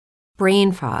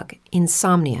brain fog,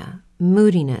 insomnia,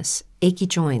 moodiness, achy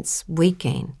joints, weight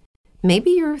gain. Maybe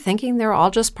you're thinking they're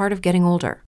all just part of getting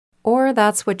older, or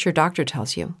that's what your doctor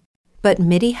tells you. But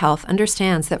MIDI Health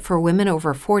understands that for women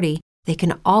over 40, they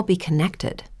can all be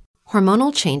connected.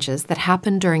 Hormonal changes that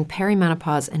happen during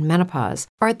perimenopause and menopause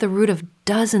are at the root of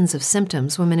dozens of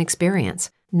symptoms women experience,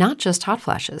 not just hot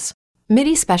flashes.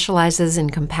 MIDI specializes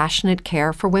in compassionate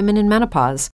care for women in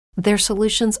menopause. Their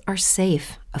solutions are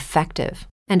safe, effective,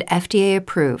 and FDA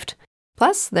approved.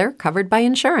 Plus, they're covered by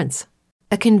insurance.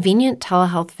 A convenient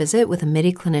telehealth visit with a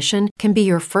MIDI clinician can be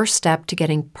your first step to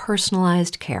getting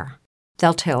personalized care.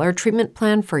 They'll tailor a treatment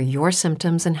plan for your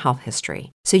symptoms and health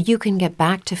history so you can get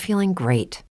back to feeling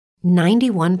great.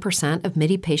 91% of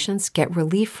MIDI patients get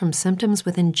relief from symptoms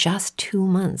within just 2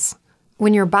 months.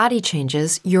 When your body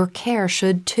changes, your care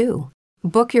should too.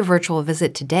 Book your virtual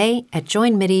visit today at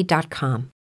joinmidi.com.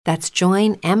 That's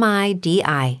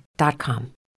joinmidi.com.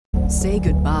 Say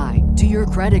goodbye to your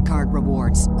credit card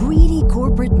rewards. Greedy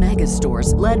corporate mega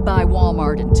stores, led by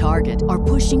Walmart and Target, are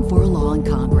pushing for a law in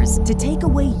Congress to take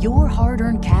away your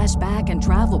hard-earned cash back and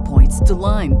travel points to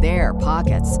line their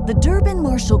pockets. The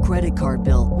Durbin-Marshall credit card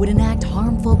bill would enact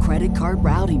harmful credit card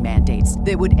routing mandates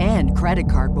that would end credit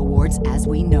card rewards as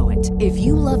we know it. If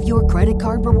you love your credit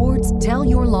card rewards, tell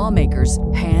your lawmakers,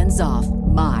 hands off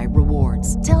my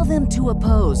rewards. Tell them to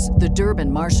oppose the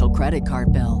Durbin-Marshall credit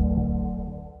card bill.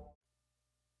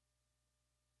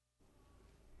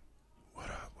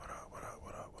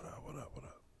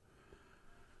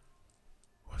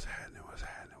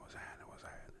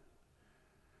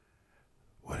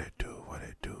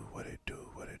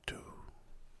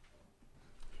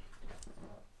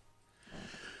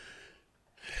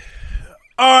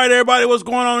 All right, everybody, what's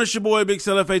going on? It's your boy, Big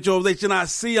CLFHO. They cannot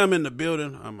see I'm in the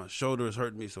building. My shoulder is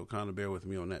hurting me, so kind of bear with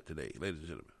me on that today, ladies and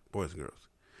gentlemen, boys and girls.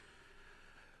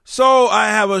 So I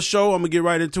have a show. I'm going to get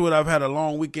right into it. I've had a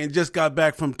long weekend. Just got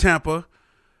back from Tampa,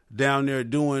 down there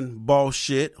doing boss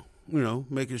shit,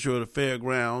 making sure the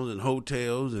fairgrounds and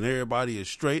hotels and everybody is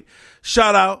straight.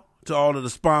 Shout out to all of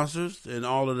the sponsors and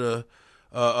all of the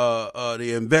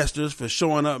investors for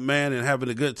showing up, man, and having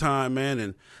a good time, man.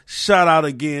 And shout out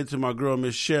again to my girl,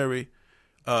 Miss Sherry,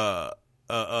 Madam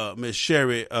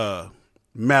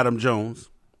Jones.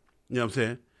 You know what I'm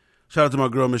saying? Shout out to my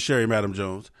girl, Miss Sherry, Madam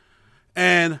Jones.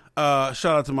 And shout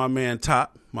out to my man,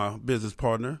 Top, my business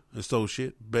partner,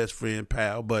 associate, best friend,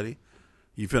 pal, buddy.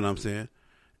 You feel what I'm saying?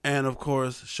 And, of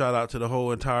course, shout out to the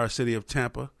whole entire city of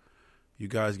Tampa. You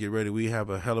guys get ready. We have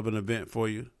a hell of an event for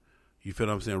you. You feel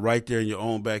what I'm saying? Right there in your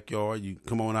own backyard. You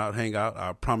come on out, hang out.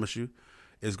 I promise you,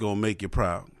 it's going to make you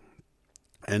proud.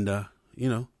 And,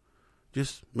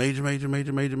 just major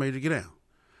get down.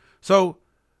 So,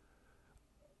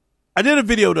 I did a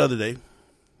video the other day,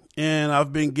 and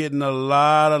I've been getting a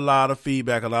lot of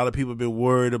feedback. A lot of people have been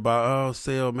worried about, oh,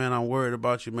 Sale, man, I'm worried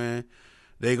about you, man.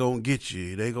 They going to get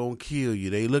you. They going to kill you.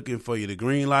 They looking for you. The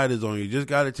green light is on you. Just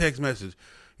got a text message.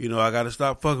 I got to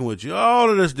stop fucking with you. All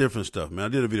of this different stuff, man. I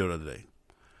did a video the other day.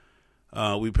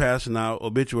 We passing out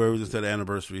obituaries instead of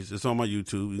anniversaries. It's on my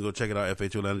YouTube. You can go check it out,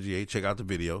 FHO Atlanta GA. Check out the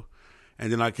video.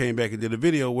 And then I came back and did a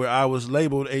video where I was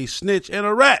labeled a snitch and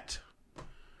a rat.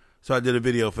 So I did a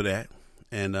video for that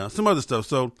and some other stuff.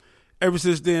 So ever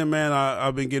since then, man,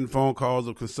 I've been getting phone calls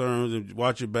of concerns and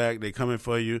watch your back. They coming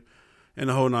for you and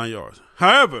the whole 9 yards.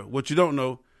 However, what you don't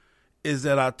know is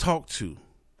that I talk to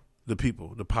the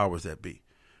people, the powers that be.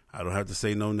 I don't have to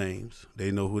say no names.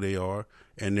 They know who they are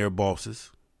and their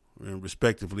bosses, and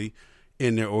respectively,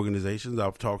 in their organizations.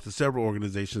 I've talked to several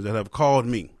organizations that have called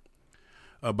me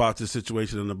about this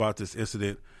situation and about this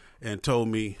incident and told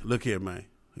me, look here, man,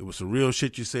 it was some real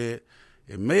shit you said.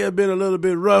 It may have been a little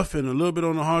bit rough and a little bit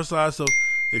on the hard side, so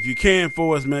if you can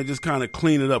for us, man, just kind of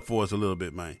clean it up for us a little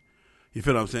bit, man. You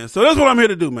feel what I'm saying? So that's what I'm here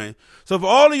to do, man. So for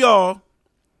all of y'all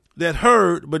that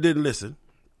heard but didn't listen,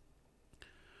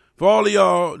 for all of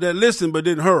y'all that listened but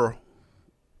didn't hear,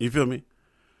 you feel me?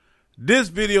 This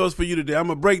video is for you today. I'm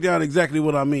going to break down exactly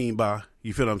what I mean by,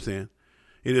 you feel what I'm saying?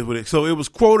 It is what it. So it was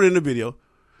quoted in the video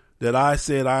that I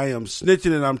said I am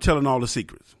snitching and I'm telling all the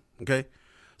secrets, okay?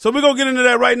 So we're going to get into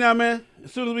that right now, man.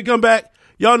 As soon as we come back,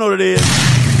 y'all know what it is.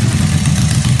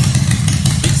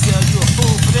 Big Cell, you a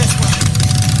fool for this one.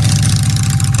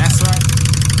 That's right.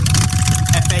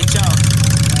 FHO.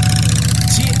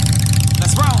 Shit.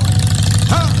 Let's roll.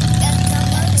 Huh?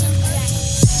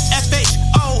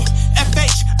 FHO.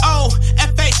 FHO.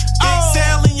 FHO. Big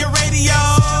Cell in your radio.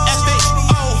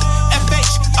 FHO.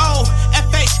 FHO. FHO.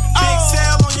 Big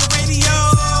Cell on your radio.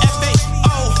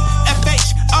 FHO.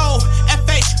 FHO. FHO.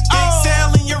 Big Cell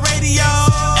in your radio.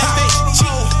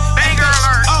 FHO. Banger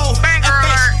alert.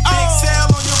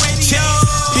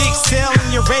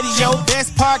 radio.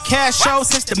 Best podcast show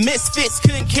since the Misfits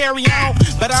couldn't carry on.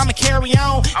 But I'ma carry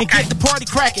on and get the party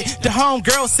cracking. The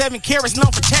homegirl 7 carats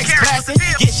known for text blasting.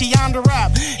 Get she on the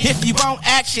rap if you want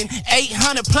action.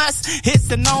 800 plus,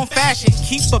 it's a known fashion.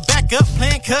 Keep her back up,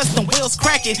 playing custom wheels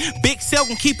cracking. Big Cell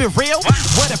can keep it real,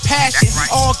 what a passion.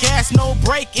 All gas, no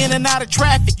break, in and out of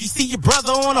traffic. You see your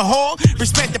brother on a hole,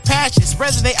 respect the passions.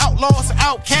 Whether they outlaws or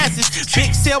outcasts.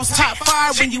 Big Cell's top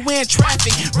 5 when you in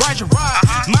traffic. Roger ride,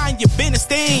 mind your business,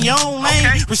 stay in your own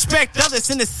lane. Respect others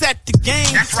and accept the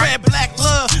game. Spread black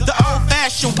love the old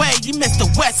fashioned way. You miss the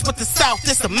West with the South,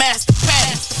 this a master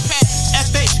pass.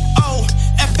 FHO,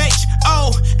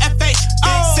 FHO, FHO. Big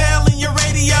Cell in your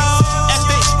radio.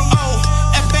 FHO,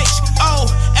 FHO,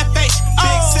 FHO.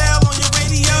 Big Cell on your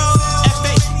radio.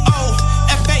 FHO,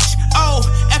 FHO,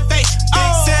 FHO. Big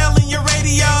Cell in your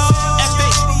radio.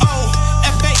 FHO,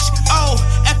 FHO,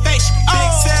 FHO. Big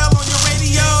Cell on your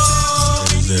radio.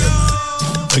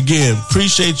 Again,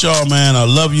 appreciate y'all, man. I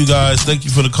love you guys. Thank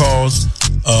you for the calls.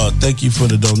 Thank you for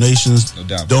the donations. No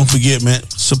doubt. Don't forget, man,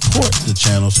 support the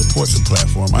channel, support the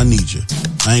platform. I need you.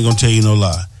 I ain't gonna tell you no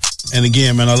lie. And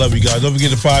again, man, I love you guys. Don't forget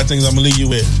the 5 things I'm gonna leave you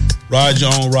with. Ride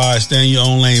your own ride, stay in your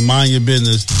own lane, mind your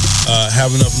business,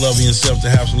 have enough love in yourself to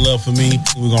have some love for me.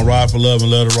 We're gonna ride for love and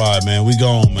love to ride, man. We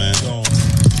gone, man.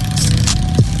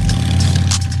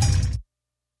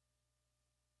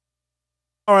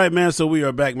 All right, man, so we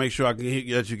are back. Make sure I can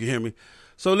hear that you can hear me.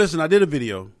 So listen, I did a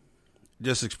video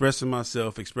just expressing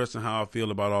myself, expressing how I feel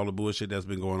about all the bullshit that's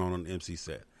been going on the MC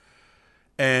set.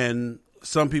 And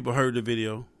some people heard the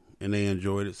video and they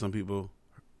enjoyed it. Some people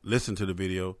listened to the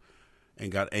video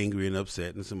and got angry and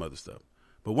upset and some other stuff.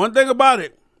 But one thing about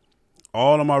it,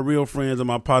 all of my real friends and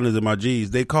my partners and my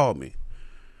G's, they called me.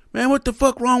 Man, what the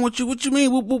fuck wrong with you? What you mean?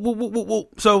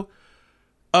 So,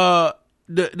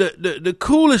 the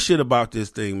coolest shit about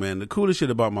this thing, man, the coolest shit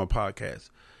about my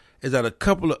podcast is that a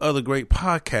couple of other great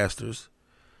podcasters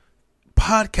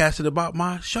podcasted about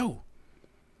my show.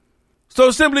 So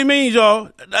it simply means, y'all,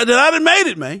 that I done made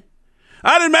it, man.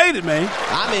 I done made it, man.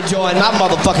 I'm enjoying my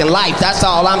motherfucking life. That's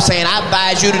all I'm saying. I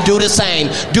advise you to do the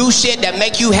same. Do shit that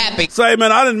make you happy. Say,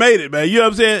 man, I done made it, man. You know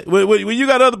what I'm saying? When you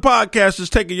got other podcasters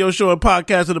taking your show and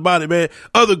podcasting about it, man,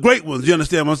 other great ones, you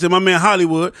understand what I'm saying? My man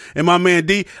Hollywood and my man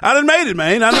D, I done made it,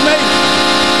 man. I done made it.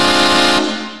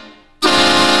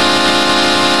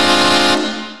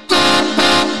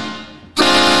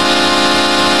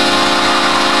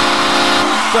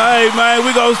 Hey, man,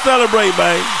 we gonna celebrate,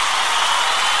 man.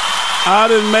 I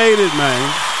done made it,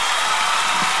 man.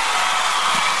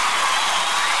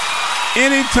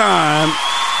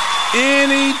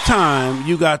 Anytime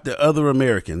you got the other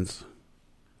Americans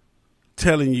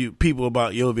telling you people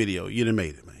about your video, you done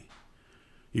made it, man.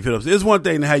 You feel what I'm saying? It's one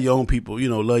thing to have your own people, you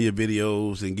know, love your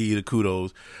videos and give you the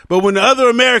kudos. But when the other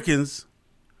Americans,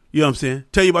 you know what I'm saying,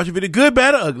 tell you about your video, good,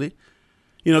 bad, or ugly,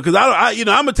 you know, because I'm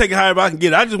gonna take it however I can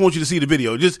get it. I just want you to see the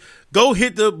video. Just go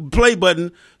hit the play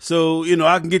button, so you know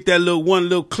I can get that one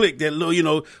little click, that little, you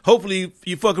know. Hopefully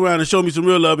you fuck around and show me some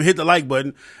real love and hit the like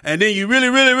button, and then you really,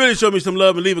 really, really show me some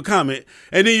love and leave a comment,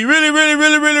 and then you really, really,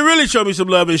 really, really, really show me some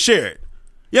love and share it.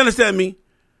 You understand me?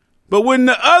 But when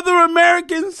the other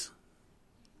Americans,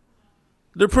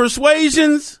 the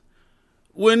persuasions,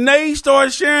 when they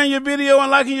start sharing your video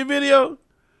and liking your video,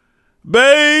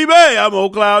 baby, I'm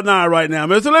on cloud 9 right now,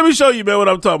 man. So let me show you, man, what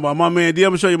I'm talking about. My man D,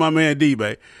 I'm gonna show you my man D,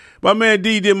 man. My man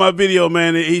D did my video,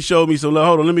 man, and he showed me some love.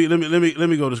 Hold on, let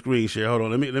me go to screen share. Hold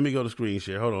on, let me go to screen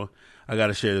share. Hold on, I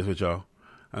gotta share this with y'all.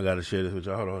 Hold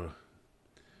on.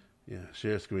 Yeah,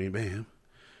 share screen, bam.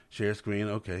 Share screen,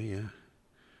 okay, yeah.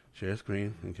 Share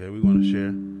screen, okay. We want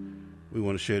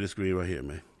to share the screen right here,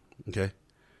 man. Okay,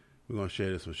 we're gonna share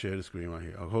this one. Share the screen right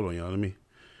here. Oh, hold on, y'all.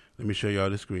 Let me show y'all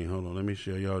this screen. Hold on. Let me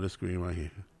show y'all this screen right here.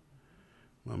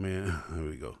 My man. There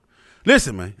we go.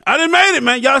 Listen, man. I done made it,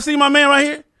 man. Y'all see my man right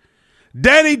here?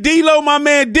 Danny D-Lo, my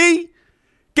man D.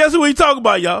 Guess who we talking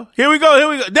about, y'all? Here we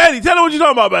go. Danny, tell them what you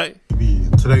talking about, man.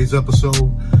 In today's episode,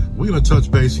 we're going to touch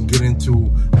base and get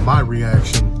into my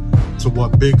reaction to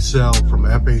what Big Cell from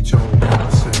FHO had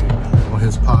to say on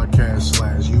his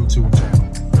podcast/YouTube channel.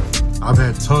 I've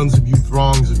had throngs of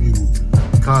you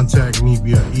contact me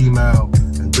via email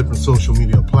and different social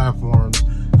media platforms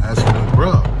asking me,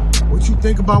 bro, what you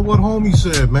think about what homie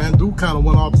said, man? Dude kind of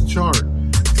went off the chart.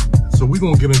 So we're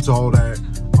going to get into all that.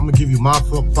 I'm going to give you my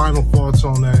final thoughts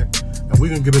on that, and we're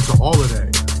going to get into all of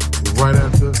that right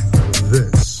after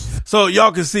this. So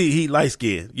y'all can see he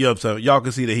light-skinned. You know what I'm saying? Y'all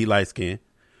can see that he light-skinned.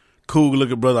 Cool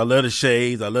looking brother. I love the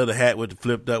shades. I love the hat with the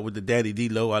flipped up with the Daddy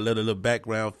D-Lo. I love the little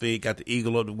background thing. Got the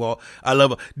eagle on the wall. I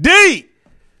love her. D!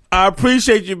 I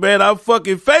appreciate you, man. I'm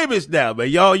fucking famous now, man.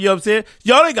 Y'all, you know what I'm saying?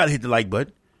 Y'all ain't got to hit the like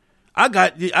button. I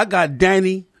got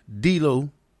Danny D'Lo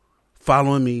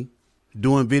following me,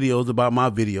 doing videos about my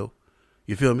video.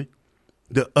 You feel me?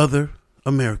 The other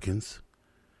Americans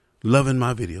loving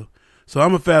my video. So I'm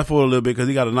going to fast forward a little bit because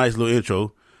he got a nice little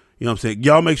intro. You know what I'm saying?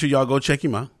 Y'all make sure y'all go check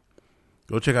him out.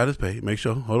 Go check out his page. Make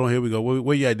sure. Hold on, here we go.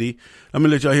 Where you at, D? Let me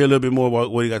let y'all hear a little bit more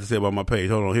about what he got to say about my page.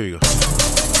 Hold on, here we go.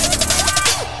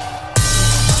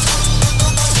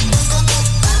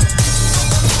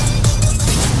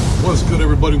 What's good,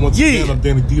 everybody? Once again, I'm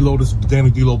Danny D'Lo. This is Danny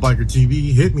D'Lo Biker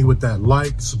TV. Hit me with that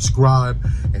like, subscribe,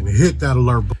 and hit that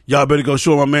alert button. Y'all better go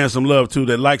show my man some love, too.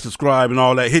 That like, subscribe, and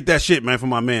all that. Hit that shit, man, for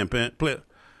my man.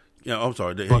 Yeah, I'm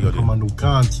sorry. Here you go, for my new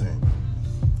content.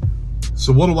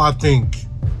 So what do I think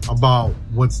about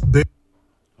what's big?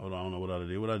 Hold on, I don't know what I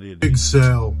did. What I did. Big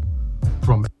Cell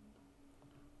from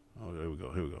Oh, here we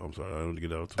go. I'm sorry. I don't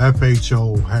get out.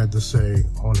 FHO had to say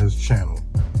on his channel.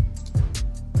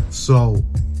 So,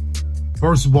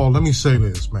 first of all, let me say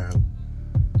this, man.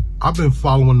 I've been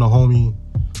following the homie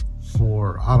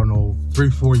for, I don't know,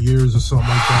 3-4 years or something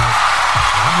like that.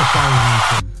 I've been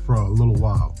following him for a little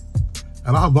while.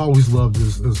 And I've always loved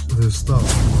his stuff, you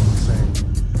know what I'm saying?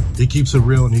 He keeps it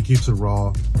real and he keeps it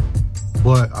raw.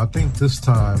 But I think this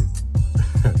time,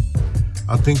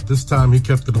 he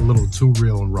kept it a little too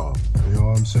real and raw. You know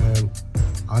what I'm saying?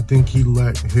 I think he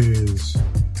let his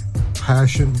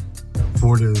passion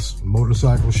for this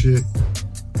motorcycle shit,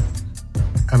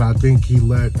 and I think he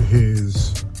let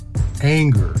his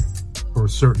anger for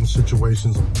certain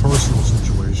situations and personal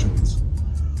situations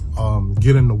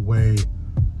get in the way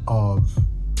of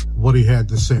what he had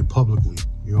to say publicly.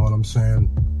 You know what I'm saying?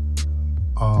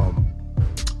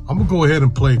 I'm gonna go ahead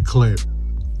and play a clip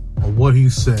of what he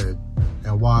said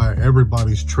and why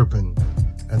everybody's tripping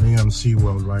in the MC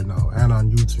world right now and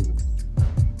on YouTube.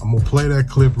 I'm gonna play that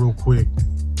clip real quick,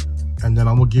 and then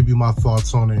I'm gonna give you my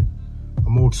thoughts on it.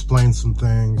 I'm gonna explain some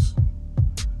things,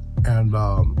 and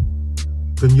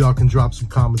then y'all can drop some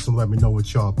comments and let me know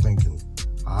what y'all thinking.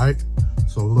 All right?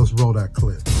 So let's roll that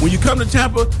clip. When you come to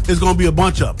Tampa, it's gonna be a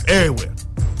bunch of them everywhere.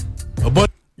 A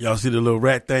bunch. Y'all see the little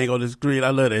rat thing on the screen? I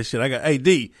love that shit. Hey,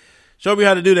 D, show me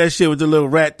how to do that shit with the little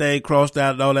rat thing crossed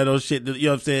out and all that old shit. You know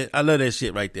what I'm saying? I love that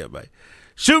shit right there, man.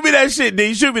 Shoot me that shit,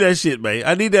 D. Shoot me that shit, man.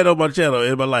 I need that on my channel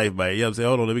in my life, man. You know what I'm saying?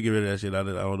 Hold on, let me get rid of that shit. I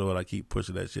don't know what I keep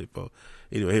pushing that shit for.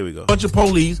 Anyway, here we go. A bunch of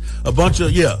police, a bunch of,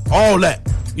 all that.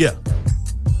 Yeah.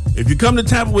 If you come to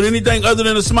Tampa with anything other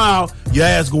than a smile, your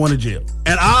ass going to jail.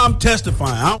 And I'm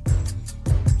testifying.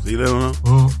 See that on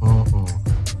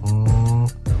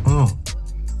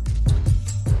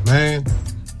Man,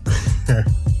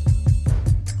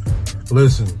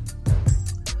 listen,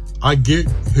 I get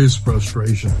his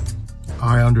frustration.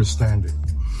 I understand it.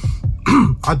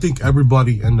 I think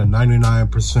everybody in the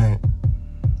 99%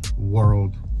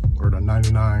 world, or the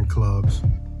 99 clubs,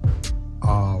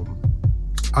 I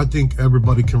think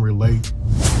everybody can relate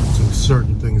to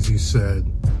certain things he said.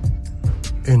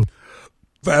 And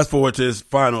fast forward to his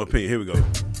final opinion. Here we go.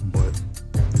 But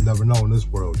you never know in this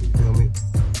world, you feel me?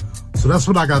 So that's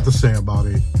what I got to say about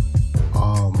it.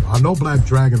 I know Black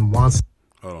Dragon wants.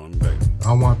 Hold on, I'm back.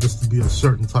 I want this to be a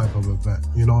certain type of event.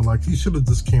 You know, like he should have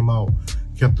just came out,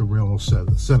 kept it real, and said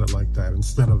it like that,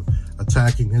 instead of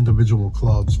attacking individual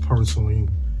clubs personally,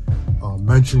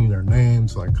 mentioning their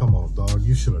names. Like, come on, dog,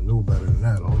 you should have knew better than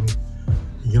that, homie.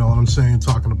 You know what I'm saying?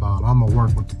 Talking about I'm gonna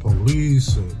work with the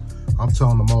police and I'm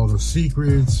telling them all the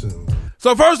secrets. And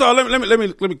so first off, let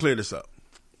me clear this up.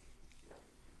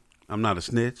 I'm not a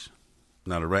snitch,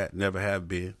 not a rat, never have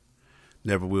been,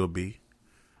 never will be.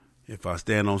 If I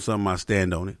stand on something, I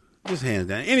stand on it. Just hands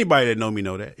down. Anybody that know me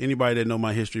know that. Anybody that know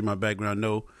my history, my background,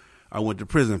 know I went to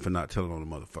prison for not telling on a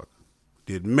motherfucker.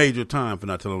 Did major time for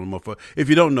not telling on a motherfucker. If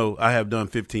you don't know, I have done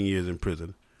 15 years in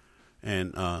prison.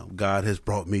 And God has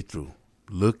brought me through.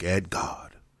 Look at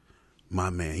God. My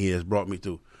man, he has brought me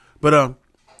through. But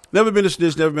never been a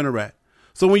snitch, never been a rat.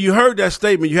 So when you heard that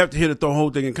statement, you have to hear the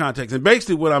whole thing in context. And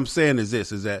basically what I'm saying is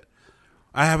this, is that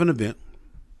I have an event,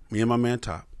 me and my man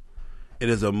Top. It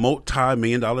is a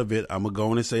multi-million-dollar event. I'm going to go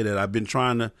on and say that. I've been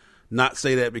trying to not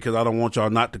say that because I don't want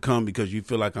y'all not to come because you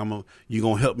feel like you're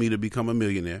going to help me to become a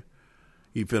millionaire.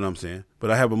 You feel what I'm saying? But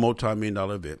I have a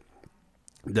multi-million-dollar event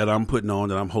that I'm putting on,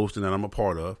 that I'm hosting, that I'm a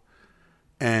part of.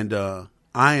 And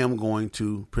I am going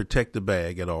to protect the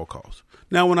bag at all costs.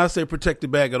 Now, when I say protect the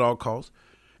bag at all costs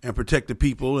and protect the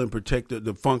people and protect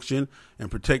the function and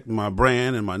protect my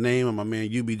brand and my name and my man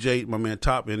UBJ, my man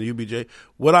Top and UBJ,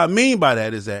 what I mean by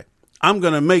that is that I'm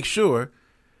going to make sure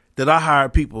that I hire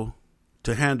people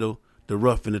to handle the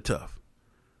rough and the tough.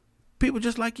 People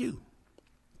just like you.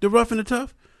 The rough and the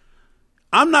tough.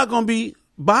 I'm not going to be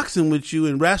boxing with you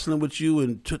and wrestling with you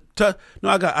and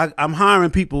I'm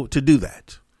hiring people to do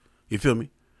that. You feel me?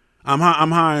 I'm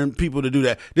hiring people to do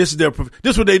that. This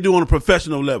is what they do on a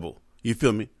professional level. You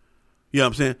feel me? You know what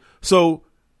I'm saying? So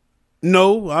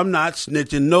no, I'm not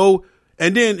snitching. No.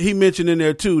 And then he mentioned in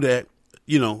there too that,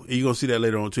 you know, you're going to see that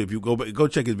later on too. If you go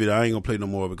check his video, I ain't going to play no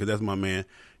more of it because that's my man.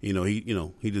 You know,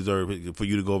 he deserves it for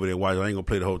you to go over there and watch it. I ain't going to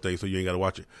play the whole thing, so you ain't got to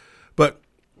watch it. But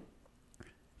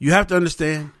you have to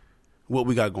understand what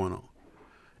we got going on.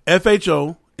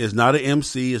 FHO is not an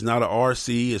MC, it's not an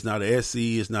RC, it's not an SC,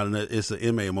 it's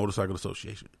an MA, a motorcycle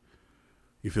association.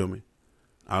 You feel me?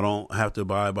 I don't have to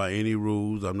abide by any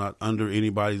rules. I'm not under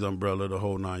anybody's umbrella, the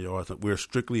whole 9 yards. We're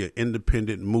strictly an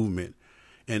independent movement,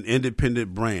 an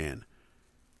independent brand.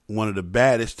 One of the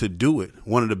baddest to do it,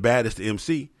 one of the baddest to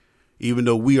MC. Even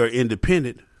though we are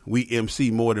independent, we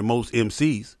MC more than most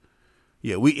MCs.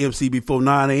 Yeah, we MC before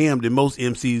 9 a.m. than most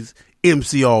MCs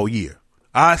MC all year.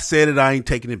 I said it, I ain't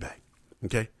taking it back.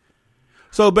 Okay?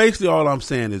 So basically all I'm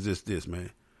saying is this,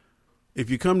 man. If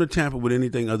you come to Tampa with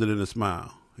anything other than a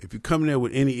smile, if you come there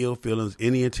with any ill feelings,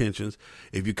 any intentions,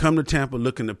 if you come to Tampa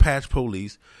looking to patch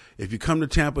police, if you come to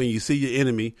Tampa and you see your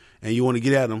enemy and you want to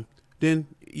get at them, then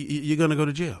you're going to go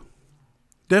to jail.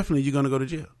 Definitely you're going to go to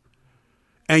jail.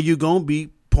 And you're going to be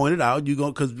pointed out.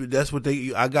 Because that's what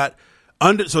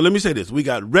so let me say this. We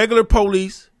got regular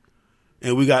police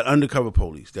and we got undercover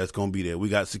police that's going to be there. We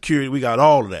got security. We got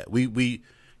all of that. We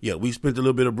spent a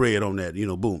little bit of bread on that,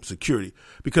 boom, security.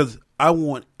 Because I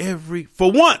want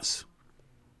for once,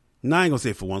 now I ain't going to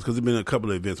say for once because there's been a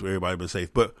couple of events where everybody been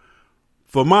safe. But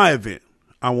for my event,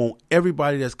 I want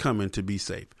everybody that's coming to be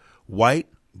safe. White,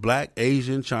 black,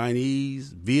 Asian,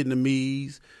 Chinese,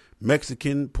 Vietnamese,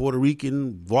 Mexican, Puerto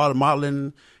Rican,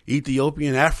 Guatemalan,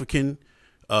 Ethiopian, African,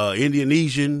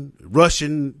 Indonesian,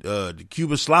 Russian,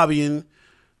 Cuban-Slavian,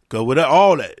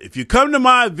 all that. If you come to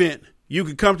my event, you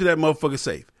can come to that motherfucker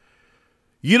safe.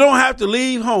 You don't have to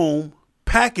leave home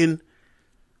packing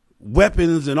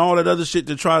weapons and all that other shit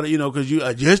to try to, because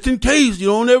you just in case you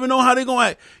don't ever know how they gonna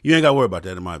act. You ain't got to worry about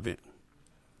that in my event.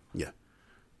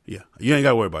 Yeah, you ain't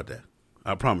got to worry about that.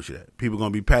 I promise you that. People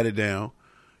gonna be patted down.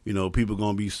 People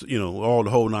gonna be, all the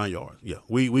whole 9 yards. Yeah,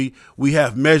 we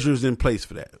have measures in place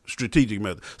for that, strategic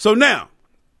measures. So now,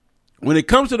 when it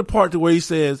comes to the part to where he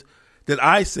says that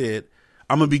I said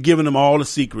I'm gonna be giving them all the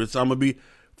secrets,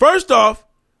 first off,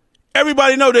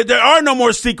 everybody know that there are no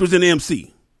more secrets in the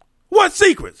MC. What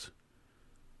secrets?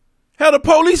 Hell, the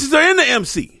police are in the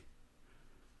MC.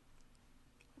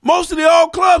 Most of the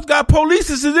old clubs got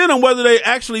polices in them, whether they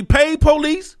actually pay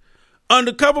police,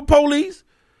 undercover police,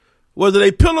 whether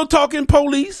they pillow talking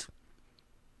police,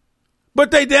 but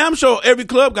they damn sure every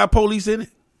club got police in it.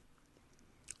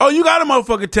 Oh, you got a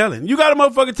motherfucker telling. You got a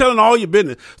motherfucker telling all your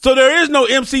business. So there is no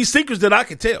MC secrets that I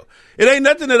could tell. It ain't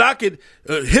nothing that I could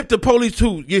hit the police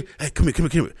to. Hey, come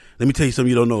here. Let me tell you something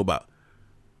you don't know about.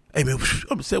 Hey, man,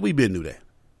 I'm saying we been knew that.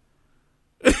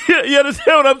 You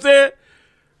understand what I'm saying?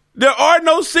 There are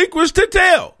no secrets to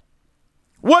tell.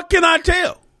 What can I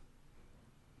tell?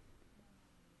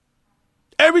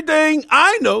 Everything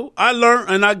I know, I learned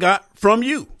and I got from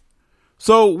you.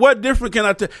 So what different can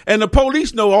I tell? And the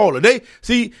police know all of it.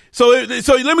 So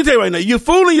let me tell you right now, you're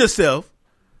fooling yourself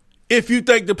if you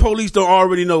think the police don't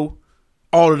already know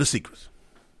all of the secrets.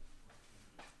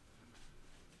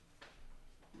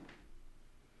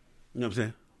 You know what I'm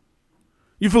saying?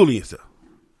 You're fooling yourself.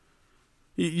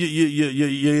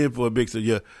 You're in for a big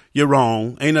sale. You're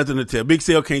wrong. Ain't nothing to tell. Big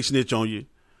sale can't snitch on you.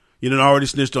 You done already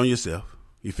snitched on yourself.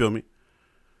 You feel me?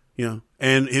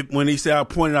 And when he said I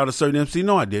pointed out a certain MC,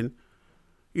 no, I didn't.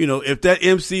 If that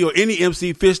MC or any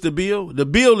MC fits the bill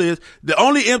is the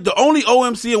only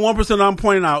OMC and 1% I'm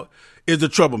pointing out is the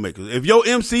troublemaker. If your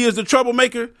MC is the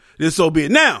troublemaker, then so be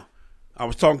it. Now, I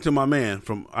was talking to my man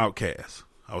from Outkast.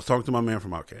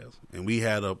 And we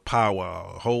had a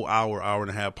powwow, a whole hour and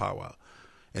a half powwow.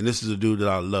 And this is a dude that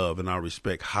I love and I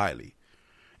respect highly.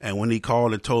 And when he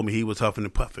called and told me he was huffing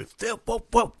and puffing, fuck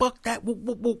that, whoop,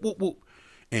 whoop, whoop, whoop, whoop.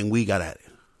 And we got at it.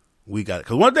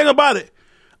 Because one thing about it,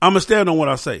 I'm going to stand on what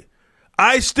I say.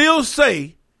 I still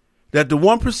say that the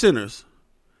 1%ers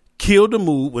kill the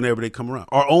mood whenever they come around.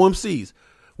 Or OMCs,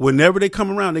 whenever they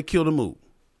come around, they kill the mood.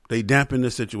 They dampen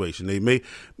the situation. They may,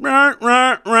 and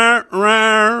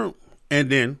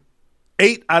then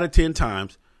 8 out of 10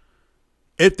 times,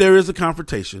 if there is a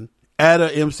confrontation at an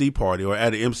MC party or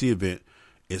at an MC event,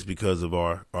 it's because of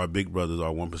our big brothers,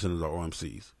 our 1%ers, our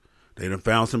OMCs. They done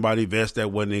found somebody vest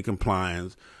that wasn't in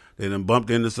compliance. They done bumped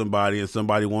into somebody and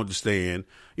somebody wanted to stand,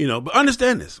 but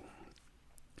understand this.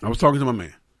 I was talking to my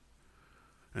man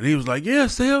and he was like, yeah,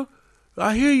 Sal,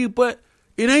 I hear you, but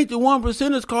It ain't the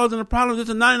 1%ers causing the problems, it's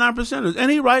the 99%ers. And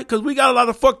he right, because we got a lot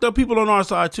of fucked up people on our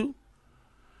side too.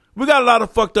 We got a lot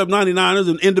of fucked up 99ers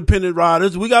and independent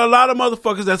riders. We got a lot of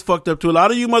motherfuckers that's fucked up too. A lot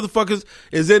of you motherfuckers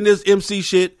is in this MC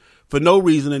shit for no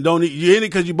reason and don't, you're in it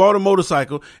because you bought a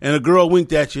motorcycle and a girl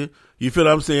winked at you. You feel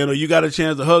what I'm saying? Or you got a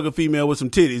chance to hug a female with some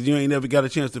titties. You ain't never got a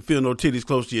chance to feel no titties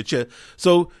close to your chest.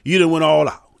 So you done went all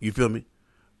out. You feel me?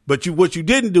 But what you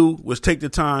didn't do was take the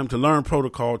time to learn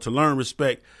protocol, to learn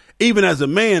respect, even as a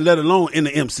man, let alone in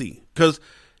the MC. Because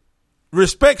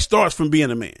respect starts from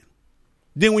being a man.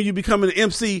 Then when you become an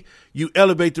MC, you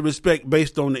elevate the respect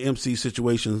based on the MC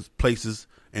situations, places,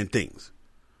 and things.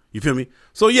 You feel me?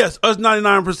 So yes, us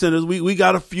 99%ers, we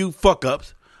got a few fuck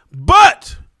ups,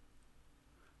 but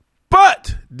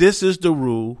this is the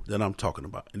rule that I'm talking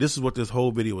about. And this is what this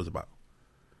whole video was about.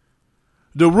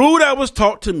 The rule that was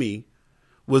taught to me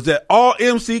was that all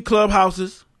MC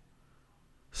clubhouses,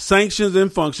 sanctions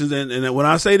and functions, and when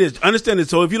I say this, understand this.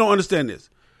 So if you don't understand this,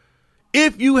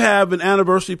 if you have an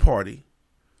anniversary party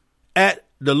at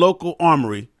the local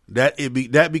armory,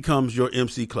 that becomes your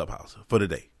MC clubhouse for the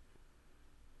day.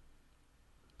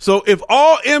 So if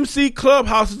all MC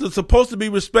clubhouses are supposed to be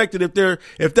respected,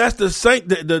 if that's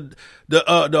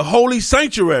the holy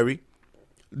sanctuary,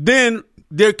 then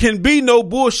there can be no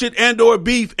bullshit and or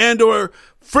beef and or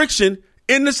friction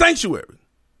in the sanctuary.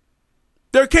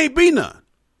 There can't be none.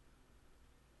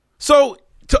 So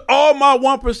to all my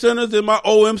 1%ers and my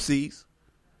OMCs,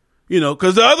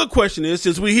 because the other question is,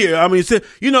 since we here, I mean,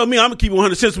 you know me, I'm gonna keep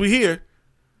 100. Since we here,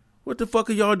 what the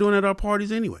fuck are y'all doing at our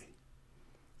parties anyway?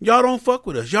 Y'all don't fuck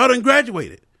with us. Y'all done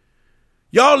graduated.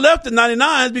 Y'all left the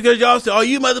 99s because y'all said, oh,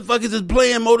 you motherfuckers is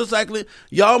playing motorcycling.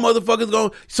 Y'all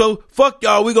motherfuckers so fuck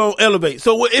y'all, we gonna elevate.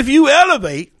 So if you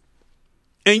elevate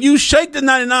and you shake the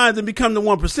 99s and become the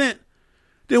 1%,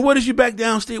 then what is you back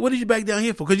downstairs? What is you back down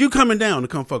here for? Because you coming down to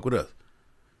come fuck with us.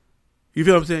 You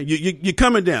feel what I'm saying? You're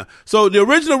coming down. So the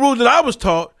original rule that I was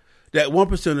taught, that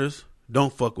 1%ers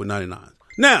don't fuck with 99s.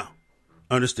 Now,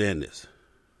 understand this.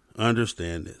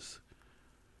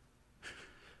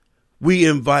 We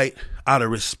invite, out of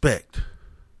respect,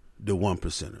 the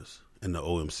 1%ers and the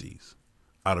OMCs.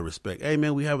 Out of respect. Hey,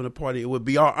 man, we having a party. It would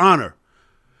be our honor.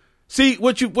 See,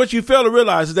 what you fail to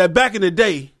realize is that back in the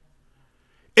day,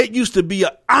 it used to be an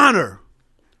honor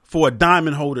for a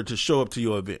diamond holder to show up to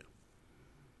your event.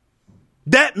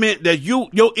 That meant that your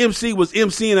MC was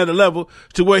MCing at a level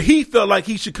to where he felt like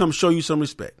he should come show you some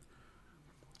respect.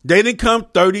 They didn't come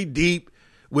 30 deep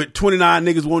with 29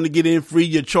 niggas wanting to get in free.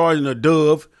 You're charging a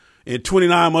dove. And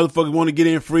 29 motherfuckers want to get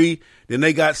in free. Then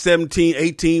they got 17,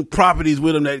 18 properties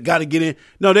with them that got to get in.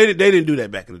 No, they didn't do that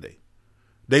back in the day.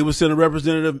 They would send a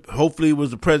representative. Hopefully it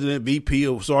was the president, VP,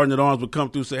 or sergeant at arms would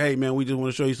come through and say, hey, man, we just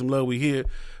want to show you some love. We here.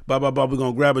 Blah, blah, blah. We're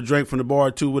going to grab a drink from the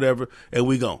bar too, whatever. And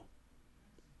we gone.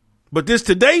 But this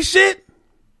today shit,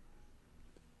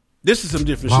 this is some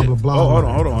different shit. Blah, blah, blah.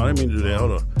 Oh, hold on. I didn't mean to do that.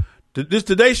 Hold on. This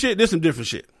today shit, this some different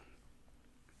shit.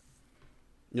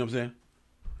 You know what I'm saying?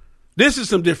 This is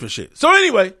some different shit. So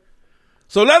anyway,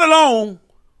 let alone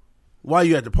why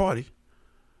you at the party.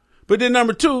 But then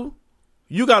number two,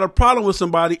 you got a problem with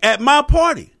somebody at my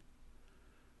party.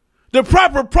 The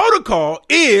proper protocol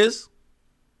is,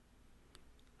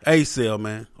 hey, Sal,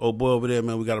 man, old boy over there,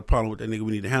 man, we got a problem with that nigga.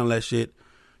 We need to handle that shit.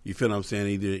 You feel what I'm saying?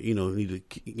 Either, need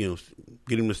to,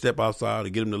 get him to step outside or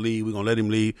get him to leave. We're going to let him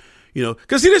leave,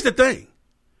 Because see, this the thing.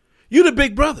 You the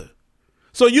big brother.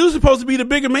 So you're supposed to be the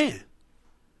bigger man.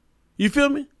 You feel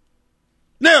me?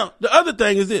 Now, the other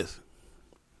thing is this.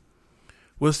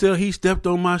 Well, still, he stepped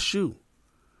on my shoe.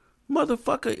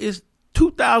 Motherfucker, it's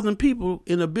 2,000 people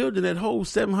in a building that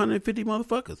holds 750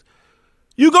 motherfuckers.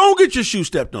 You gonna get your shoe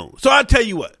stepped on. So I tell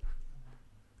you what.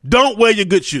 Don't wear your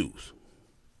good shoes.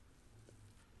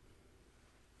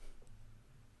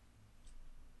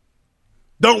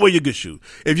 Don't wear your good shoes.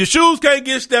 If your shoes can't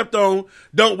get stepped on,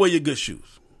 don't wear your good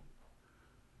shoes.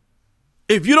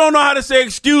 If you don't know how to say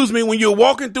excuse me when you're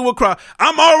walking through a crowd,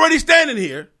 I'm already standing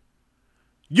here.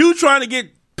 You trying to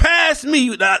get past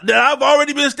me that I've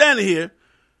already been standing here,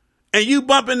 and you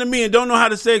bump into me and don't know how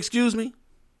to say excuse me?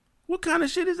 What kind of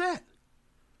shit is that?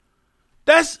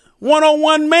 That's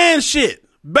 101 man shit.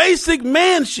 Basic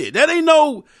man shit. That ain't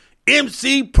no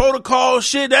MC protocol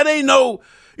shit. That ain't no,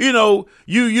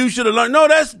 you should have learned. No,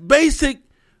 that's basic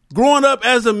growing up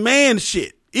as a man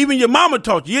shit. Even your mama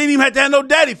taught you. You ain't even had to have no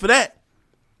daddy for that.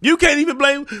 You can't even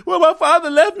blame, well, my father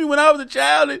left me when I was a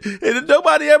child and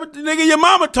nobody ever, nigga, your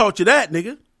mama taught you that,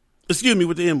 nigga. Excuse me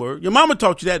with the N-word. Your mama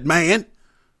taught you that, man.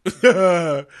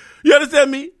 You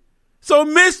understand me? So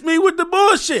miss me with the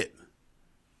bullshit.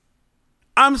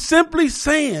 I'm simply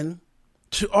saying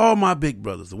to all my big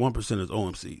brothers, the 1%ers,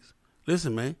 OMCs,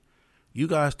 listen, man, you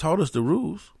guys taught us the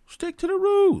rules. Stick to the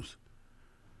rules.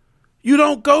 You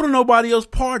don't go to nobody else's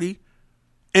party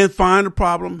and find a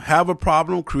problem, have a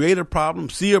problem, create a problem,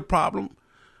 see a problem,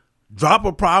 drop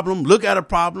a problem, look at a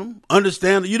problem,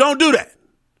 understand it. You don't do that.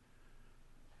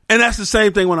 And that's the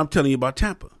same thing when I'm telling you about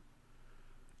Tampa.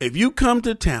 If you come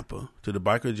to Tampa, to the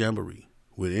Biker Jamboree,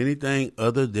 with anything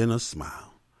other than a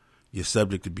smile, you're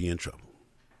subject to be in trouble.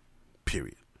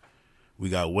 Period. We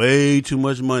got way too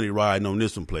much money riding on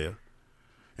this one, player.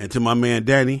 And to my man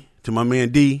Danny, to my man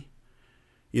D,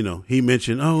 you know, he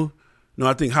mentioned,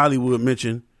 I think Hollywood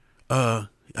mentioned, I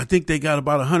think they got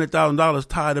about $100,000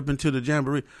 tied up into the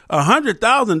Jamboree.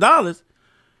 $100,000?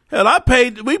 Hell,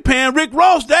 we paying Rick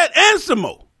Ross that and some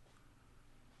more.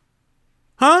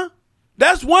 Huh?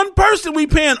 That's one person we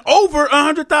paying over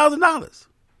 $100,000.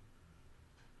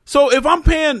 So if I'm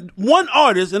paying one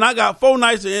artist and I got 4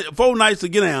 nights to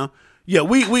get down, yeah,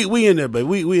 we in there, but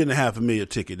we in the $500,000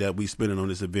 ticket that we spending on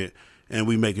this event, and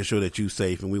we making sure that you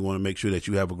safe, and we want to make sure that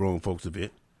you have a grown folks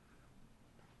event.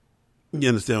 You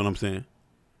understand what I'm saying?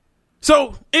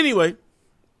 So anyway,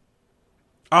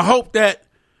 I hope that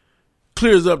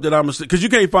clears up that because you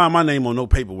can't find my name on no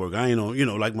paperwork. I ain't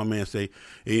on, like my man say,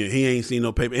 he ain't seen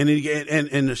no paper.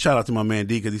 And shout out to my man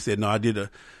D, because he said, no, I did the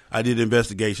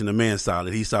investigation. The man's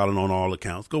solid. He's solid on all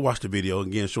accounts. Go watch the video.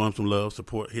 Again, show him some love,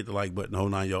 support, hit the like button, the whole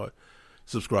 9 yards.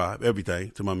 Subscribe,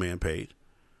 everything to my man page.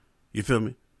 You feel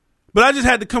me? But I just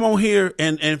had to come on here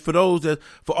and for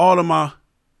all of my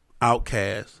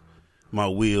outcasts, my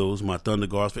Wheels, my Thunder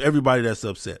Guards, for everybody that's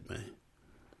upset, man.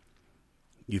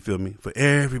 You feel me? For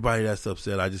everybody that's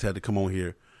upset, I just had to come on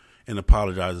here and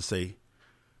apologize and say,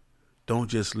 don't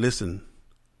just listen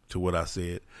to what I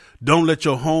said. Don't let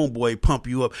your homeboy pump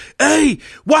you up. Hey,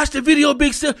 watch the video,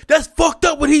 Big Sil. That's fucked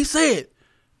up what he said.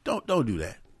 Don't do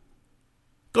that.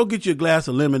 Go get you a glass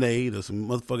of lemonade or some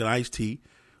motherfucking iced tea,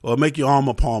 or make your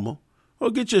Armour Palmer,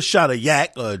 or get you a shot of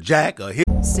Yak or Jack or hit.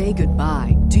 Say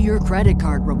goodbye to your credit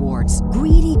card rewards.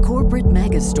 Greedy corporate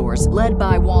mega stores, led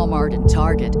by Walmart and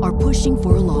Target, are pushing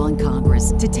for a law in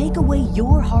Congress to take away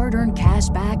your hard-earned cash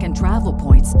back and travel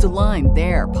points to line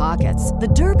their pockets. The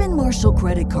Durbin-Marshall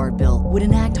credit card bill would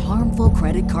enact harmful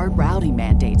credit card routing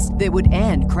mandates that would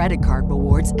end credit card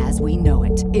rewards as we know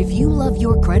it. If you love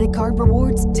your credit card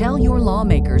rewards, tell your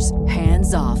lawmakers,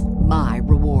 hands off my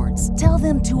rewards. Tell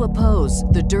them to oppose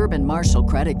the Durbin-Marshall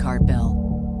credit card bill.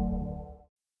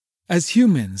 As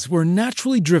humans, we're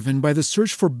naturally driven by the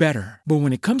search for better. But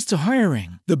when it comes to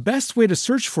hiring, the best way to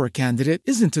search for a candidate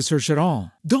isn't to search at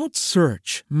all. Don't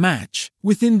search, match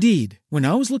with Indeed. When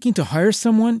I was looking to hire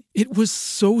someone, it was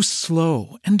so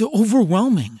slow and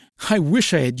overwhelming. I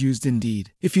wish I had used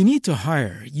Indeed. If you need to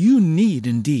hire, you need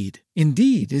Indeed.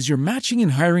 Indeed is your matching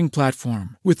and hiring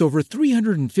platform with over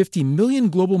 350 million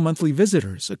global monthly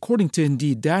visitors, according to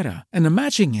Indeed data, and a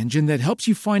matching engine that helps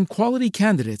you find quality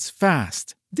candidates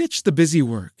fast. Ditch the busy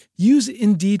work. Use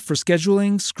Indeed for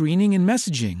scheduling, screening, and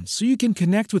messaging so you can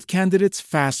connect with candidates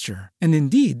faster. And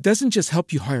Indeed doesn't just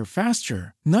help you hire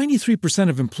faster. 93%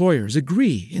 of employers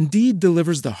agree Indeed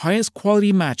delivers the highest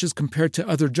quality matches compared to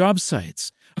other job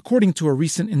sites, according to a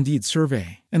recent Indeed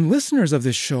survey. And listeners of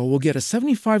this show will get a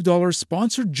 $75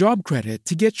 sponsored job credit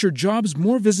to get your jobs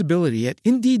more visibility at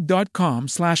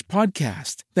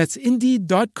Indeed.com/podcast. That's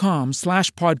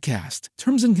Indeed.com/podcast.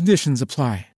 Terms and conditions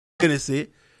apply. Hennessy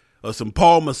or some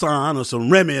Paul Masson or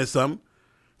some Remy or something.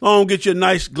 Go on, get you a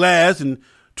nice glass and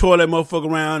tour that motherfucker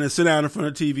around and sit down in front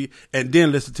of the TV and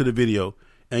then listen to the video,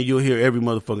 and you'll hear every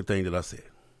motherfucking thing that I said.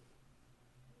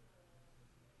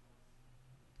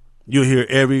 You'll hear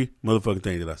every motherfucking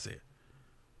thing that I said.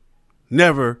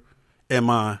 Never am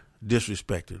I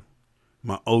disrespecting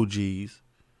my OGs,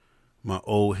 my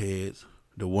old heads,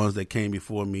 the ones that came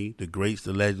before me, the greats,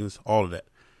 the legends, all of that.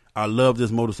 I love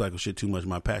this motorcycle shit too much,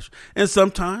 my passion. And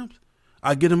sometimes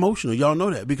I get emotional. Y'all know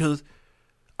that, because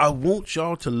I want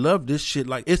y'all to love this shit.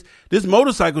 Like, it's this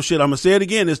motorcycle shit, I'm going to say it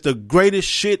again, it's the greatest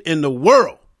shit in the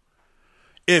world.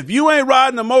 If you ain't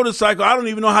riding a motorcycle, I don't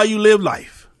even know how you live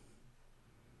life.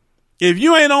 If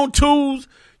you ain't on tools,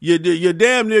 you're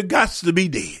damn near gots to be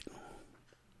dead.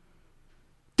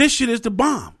 This shit is the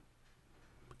bomb.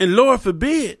 And Lord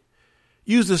forbid,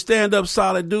 you's a stand-up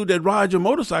solid dude that rides your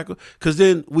motorcycle, because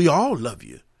then we all love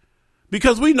you.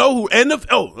 Because we know who, and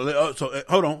hold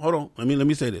on. Let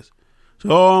me say this.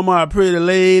 So all my pretty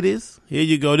ladies, here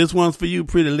you go. This one's for you,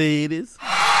 pretty ladies.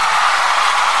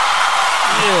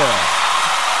 Yeah.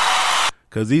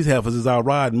 Because these heifers is out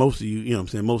riding most of you, you know what I'm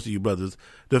saying, most of you brothers.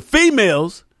 The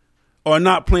females are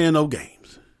not playing no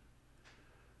games.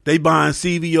 They buying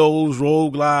CVOs,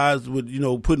 road glides with,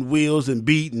 putting wheels and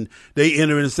beat, and they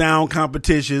entering sound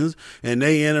competitions, and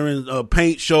they entering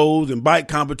paint shows and bike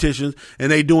competitions,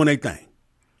 and they doing their thing.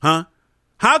 Huh?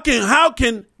 How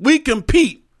can we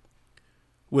compete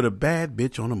with a bad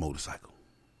bitch on a motorcycle?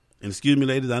 And excuse me,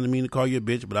 ladies, I didn't mean to call you a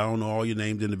bitch, but I don't know all your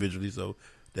names individually, so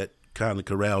that kind of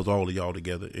corrals all of y'all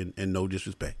together, and no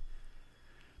disrespect.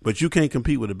 But you can't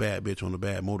compete with a bad bitch on a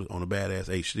badass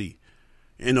HD.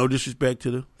 And no disrespect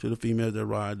to the females that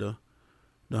ride the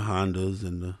Hondas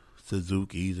and the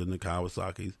Suzukis and the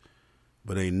Kawasaki's,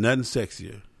 but ain't nothing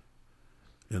sexier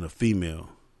than a female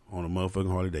on a motherfucking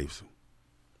Harley Davidson.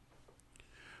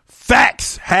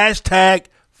 Facts. Hashtag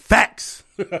facts.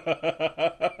 You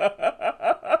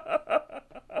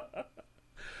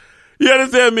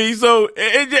understand me? So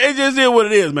it just is what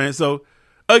it is, man. So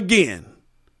again,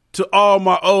 to all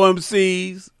my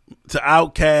OMCs, to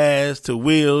Outkast, to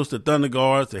Wills, to Thunder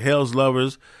Guards, to Hell's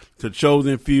Lovers, to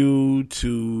Chosen Few,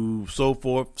 to so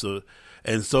forth,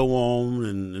 and so on,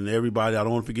 and everybody. I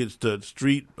don't want to forget the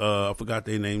Street. I forgot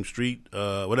their name, Street,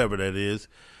 whatever that is,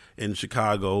 in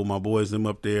Chicago. My boys, them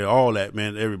up there, all that,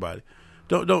 man. Everybody,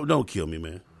 don't kill me,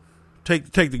 man.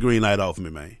 Take the green light off me,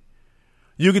 man.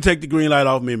 You can take the green light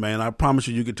off me, man. I promise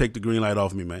you can take the green light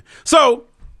off me, man. So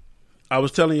I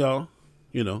was telling y'all,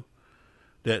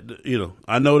 that,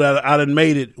 I know that I done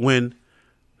made it when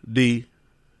the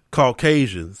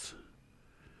Caucasians,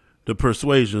 the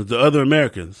Persuasions, the other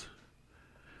Americans,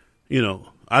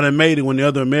 I done made it when the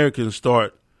other Americans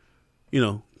start,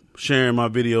 sharing my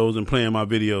videos and playing my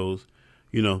videos,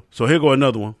 So here go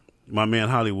another one. My man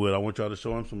Hollywood, I want y'all to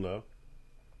show him some love.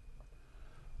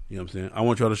 You know what I'm saying? I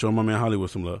want y'all to show my man Hollywood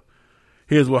some love.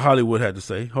 Here's what Hollywood had to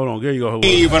say. Hold on, there you go. Hollywood.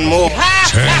 Even more.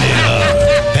 Turn it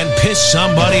up and piss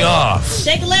somebody off.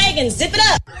 Shake a leg and zip it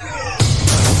up.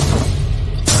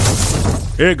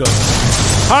 Here it goes.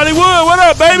 Hollywood, what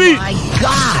up, baby? Oh my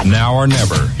God. Now or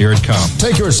never. Here it comes.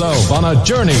 Take yourself on a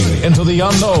journey into the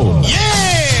unknown.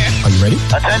 Yeah! Are you ready?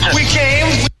 Attention. We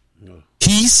came.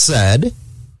 He said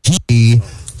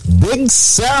Big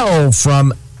Cell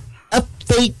from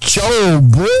FHO,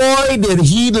 boy, did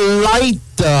he light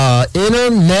the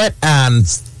internet on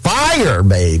fire,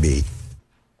 baby.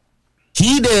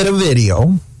 He did a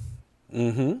video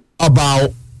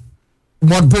about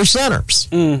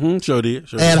 1%ers. Sure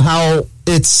did. And how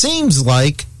it seems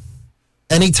like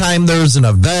anytime there's an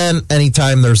event,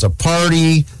 anytime there's a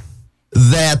party,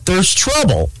 that there's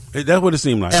trouble. That's what it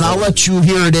seemed like. And I'll let you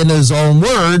hear it in his own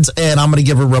words, and I'm going to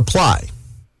give a reply.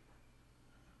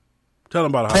 Tell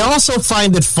him about it. I also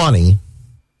find it funny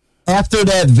after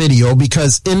that video,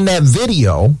 because in that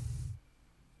video,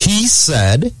 he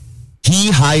said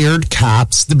he hired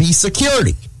cops to be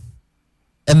security.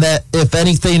 And that if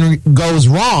anything goes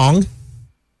wrong,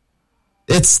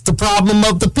 it's the problem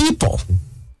of the people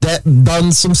that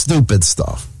done some stupid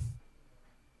stuff.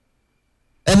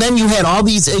 And then you had all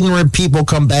these ignorant people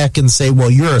come back and say, well,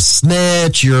 you're a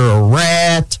snitch, you're a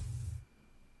rat.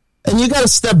 And you got to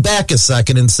step back a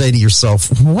second and say to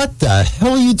yourself, what the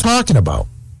hell are you talking about?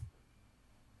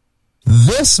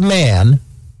 This man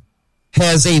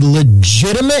has a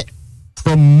legitimate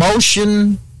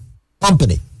promotion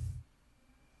company,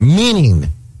 meaning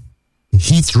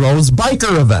he throws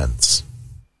biker events.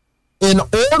 In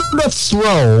order to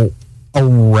throw a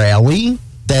rally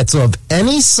that's of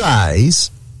any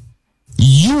size,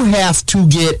 you have to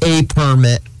get a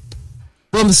permit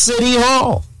from City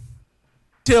Hall.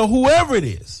 Tell whoever it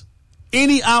is,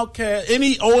 any Outkast,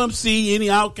 any OMC, any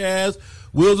Outkast,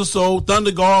 Wheels of Soul,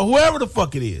 Thunder Guard, whoever the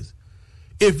fuck it is,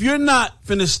 if you're not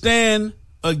finna stand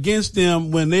against them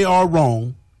when they are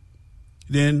wrong,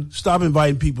 then stop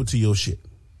inviting people to your shit.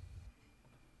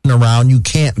 Around, you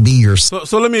can't be yourself.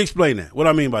 So let me explain that. What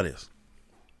I mean by this.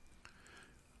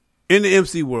 In the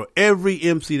MC world, every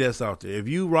MC that's out there, if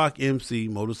you rock MC,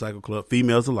 Motorcycle Club,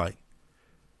 females alike,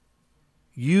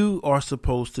 you are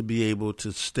supposed to be able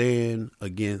to stand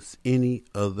against any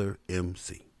other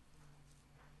MC.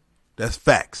 That's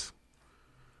facts.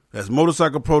 That's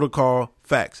Motorcycle Protocol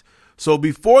facts. So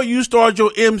before you start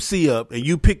your MC up and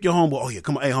you pick your homeboy, oh yeah,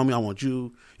 come on, hey homie, I want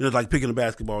you. It's like picking a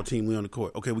basketball team. We on the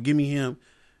court. Okay, well give me him,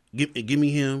 give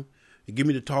me him, and give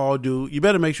me the tall dude. You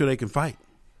better make sure they can fight.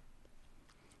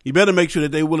 You better make sure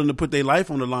that they're willing to put their life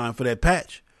on the line for that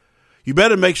patch. You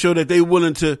better make sure that they're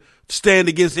willing to stand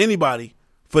against anybody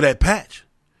for that patch.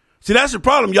 See, that's the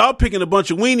problem. Y'all picking a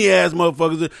bunch of weenie ass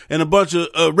motherfuckers and a bunch of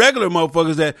regular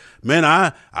motherfuckers that, man,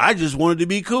 I just wanted to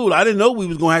be cool. I didn't know we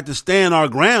was going to have to stand our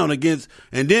ground against,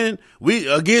 and then we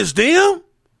against them.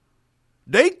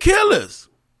 They kill us.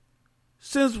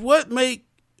 Since what make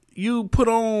you put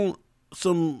on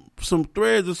some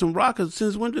threads or some rockets,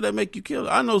 since when did that make you kill?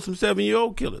 I know some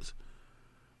 7-year-old killers.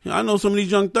 You know, I know some of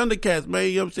these young Thundercats, man,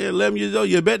 you know what I'm saying, 11 years old.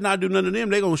 You better not do none of them.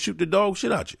 They're going to shoot the dog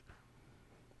shit out you.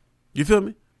 You feel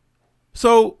me?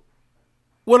 So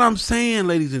what I'm saying,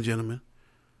 ladies and gentlemen,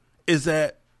 is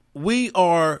that the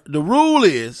rule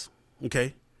is,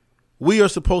 okay, we are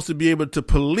supposed to be able to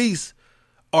police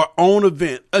our own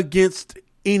event against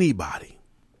anybody.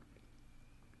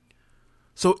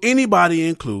 So anybody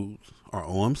includes our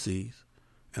OMCs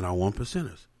and our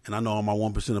 1%ers. And I know all my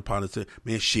 1% partners say,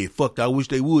 man, shit, fuck, I wish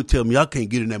they would tell me I can't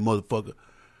get in that motherfucker.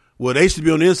 Well, they should be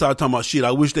on the inside talking about shit.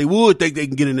 I wish they would think they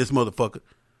can get in this motherfucker.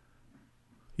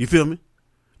 You feel me?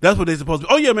 That's what they supposed to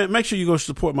be. Oh, yeah, man, make sure you go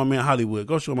support my man Hollywood.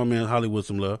 Go show my man Hollywood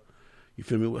some love. You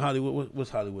feel me? Hollywood,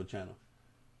 what's Hollywood channel?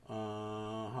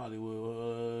 Hollywood.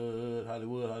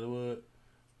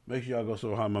 Make sure y'all go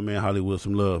show my man Hollywood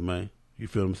some love, man. You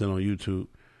feel what I'm saying, on YouTube.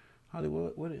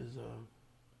 Hollywood, what is,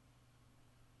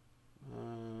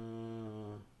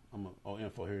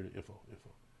 info, here it is, info.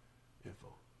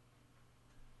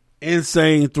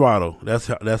 Insane Throttle.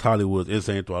 That's Hollywood's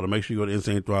Insane Throttle. Make sure you go to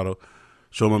Insane Throttle.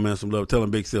 Show my man some love. Tell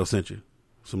him Big Sale sent you.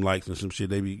 Some likes and some shit.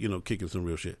 They be, kicking some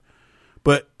real shit.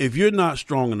 But if you're not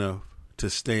strong enough to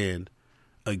stand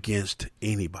against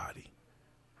anybody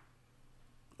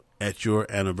at your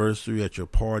anniversary, at your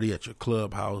party, at your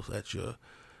clubhouse, at your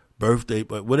birthday,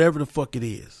 but whatever the fuck it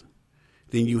is,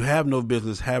 then you have no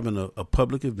business having a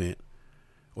public event,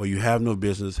 or you have no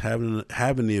business having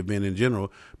the event in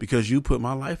general, because you put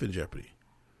my life in jeopardy.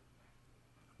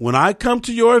 When I come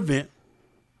to your event,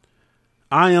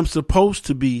 I am supposed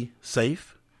to be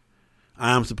safe.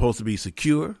 I am supposed to be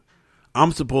secure.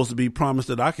 I'm supposed to be promised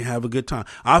that I can have a good time.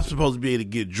 I'm supposed to be able to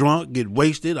get drunk, get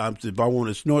wasted. If I want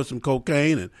to snort some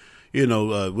cocaine and,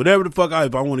 whatever the fuck,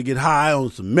 if I want to get high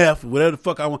on some meth, whatever the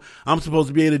fuck I want, I'm supposed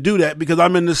to be able to do that because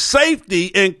I'm in the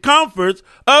safety and comforts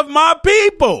of my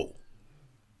people.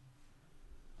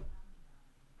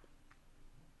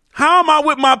 How am I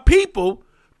with my people,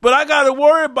 but I got to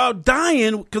worry about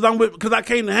dying because I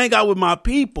came to hang out with my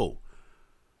people?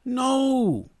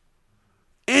 No.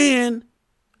 And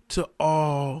to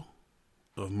all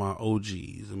of my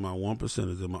OGs and my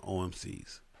 1%ers and my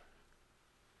OMCs,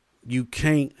 you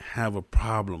can't have a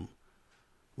problem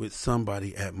with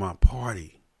somebody at my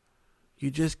party.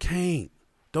 You just can't.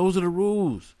 Those are the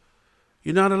rules.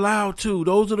 You're not allowed to.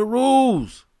 Those are the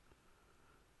rules.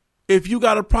 If you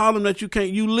got a problem that you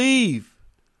can't, you leave.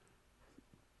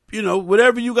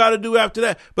 Whatever you got to do after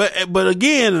that. But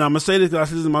again, and I'm going to say this because I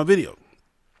said this in my video,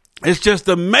 it's just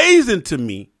amazing to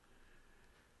me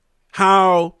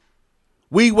how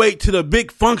we wait to the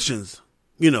big functions.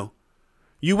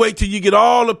 You wait till you get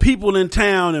all the people in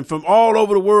town and from all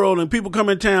over the world, and people come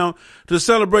in town to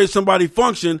celebrate somebody's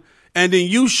function, and then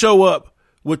you show up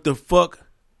with the fuckery.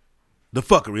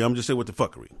 I'm just saying with the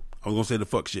fuckery. I was going to say the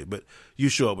fuck shit, but you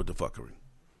show up with the fuckery.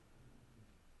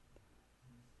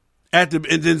 And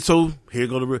then so here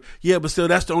go the, yeah, but still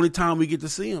that's the only time we get to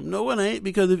see them. No, it ain't,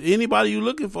 because if anybody you're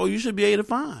looking for, you should be able to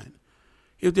find.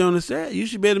 If they're on the set, you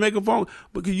should be able to make a phone,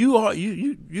 because you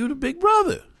the big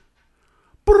brother.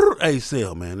 Hey,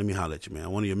 Sal, man, let me holler at you,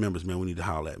 man. One of your members, man, we need to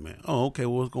holler at, man. Oh, okay,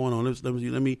 well, what's going on?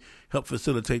 Let me help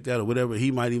facilitate that or whatever. He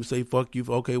might even say, fuck you.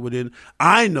 Okay, well then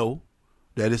I know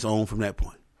that it's on from that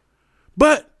point.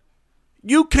 But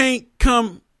you can't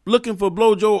come looking for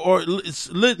Blojo or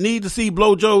need to see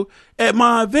Blojo at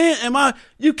my event.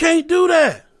 You can't do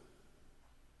that.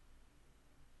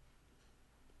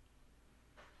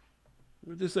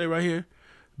 Let me just say right here.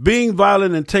 Being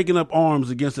violent and taking up arms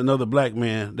against another black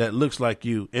man that looks like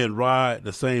you and ride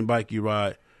the same bike you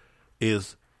ride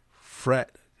is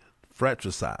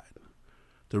fratricide.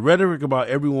 The rhetoric about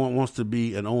everyone wants to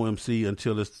be an OMC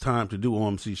until it's time to do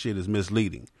OMC shit is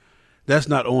misleading. That's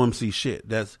not OMC shit.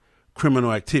 That's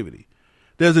criminal activity.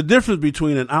 There's a difference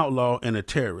between an outlaw and a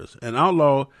terrorist. An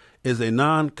outlaw is a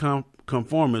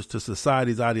non-conformist to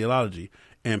society's ideology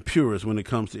and purist when it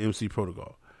comes to MC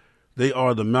protocol. They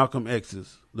are the Malcolm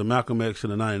X's, the Malcolm X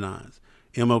and the 99s.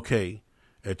 MLK,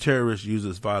 a terrorist,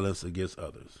 uses violence against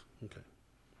others. Okay.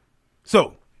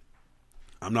 So,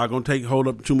 I'm not going to hold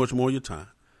up too much more of your time.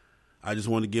 I just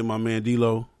want to give my man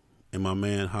D-Lo and my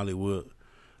man Hollywood,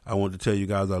 I want to tell you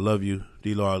guys I love you.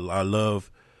 D-Lo, I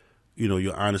love,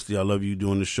 your honesty. I love you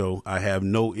doing the show. I have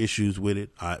no issues with it.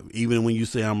 Even when you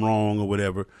say I'm wrong or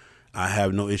whatever, I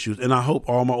have no issues. And I hope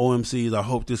all my OMCs, I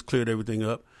hope this cleared everything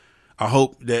up. I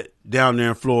hope that down there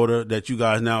in Florida that you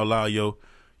guys now allow your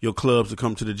clubs to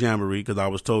come to the Jamboree, because I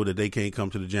was told that they can't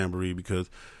come to the Jamboree because,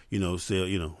 your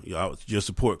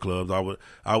support clubs.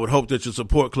 I would hope that your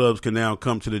support clubs can now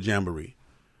come to the Jamboree.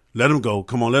 Let them go.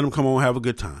 Come on, let them come on, have a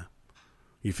good time.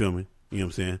 You feel me? You know what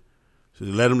I'm saying? So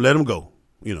let him go.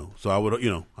 You know, so I would, you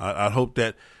know, I hope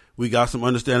that we got some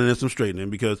understanding and some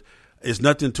straightening, because it's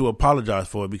nothing to apologize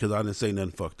for, because I didn't say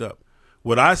nothing fucked up.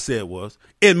 What I said was,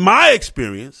 in my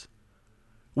experience,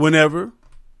 whenever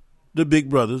the big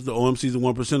brothers, the OMCs and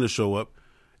 1%ers show up,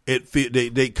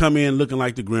 they come in looking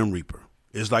like the Grim Reaper.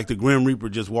 It's like the Grim Reaper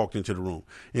just walked into the room.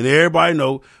 And everybody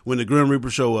know when the Grim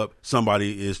Reaper show up,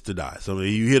 somebody is to die. So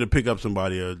you here to pick up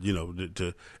somebody, or, you know,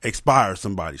 to expire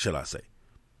somebody, shall I say.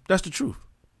 That's the truth.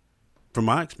 From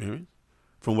my experience,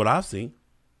 from what I've seen.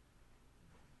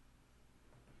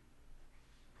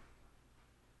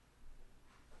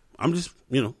 I'm just,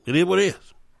 you know, it is what it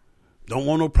is. Don't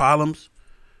want no problems.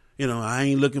 You know, I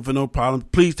ain't looking for no problems.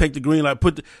 Please take the green light,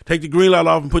 take the green light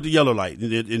off and put the yellow light.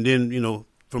 And then, you know,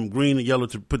 from green and yellow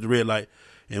to put the red light,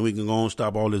 and we can go and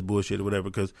stop all this bullshit or whatever.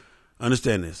 Because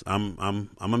understand this, I'm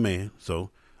a man, so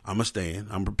I'm a stand.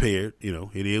 I'm prepared. You know,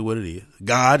 it is what it is.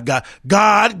 God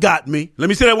got me. Let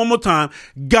me say that one more time.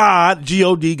 God,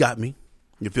 G-O-D, got me.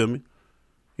 You feel me?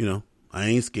 You know, I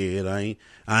ain't scared. I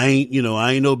ain't, you know,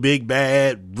 I ain't no big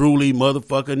bad ruly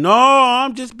motherfucker. No,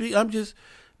 I'm just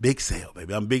Big Sale,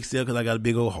 baby. I'm Big Sale because I got a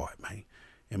big old heart, man.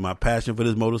 And my passion for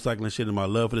this motorcycling shit and my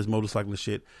love for this motorcycling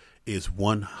shit is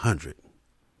 100.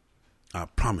 I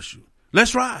promise you.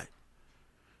 Let's ride.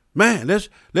 Man, let's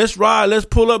ride. Let's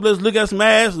pull up. Let's look at some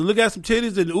ass, look at some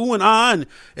titties, and ooh and ah,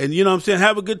 and you know what I'm saying,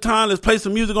 have a good time. Let's play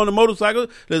some music on the motorcycle.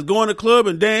 Let's go in the club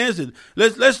and dance, and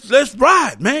let's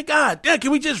ride, man. God damn,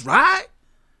 can we just ride?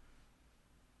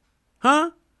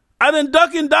 Huh? I done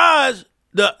duck and dodge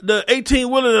the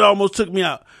 18-wheeler that almost took me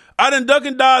out. I done duck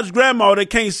and dodge grandma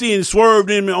that can't see and swerved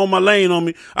in me on my lane on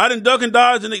me. I done duck and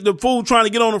dodge the fool trying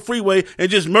to get on the freeway and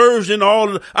just merged into all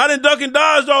of the, I done duck and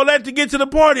dodged all that to get to the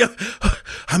party.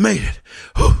 I made it.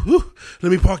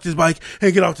 Let me park this bike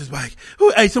and get off this bike.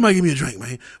 Hey, somebody give me a drink,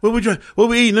 man. What we drink? What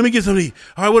we eating? Let me get something to eat.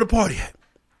 All right, where the party at?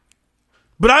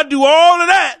 But I do all of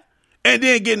that and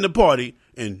then get in the party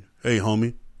and, hey,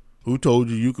 homie, who told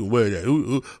you you can wear that?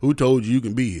 Who told you you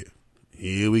can be here?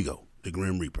 Here we go. The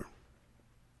Grim Reaper.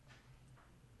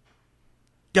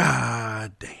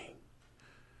 God dang.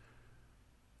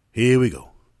 Here we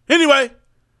go. Anyway,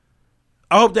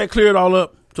 I hope that cleared all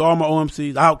up. To all my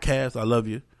OMCs, Outcasts, I love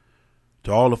you.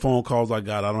 To all the phone calls I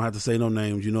got, I don't have to say no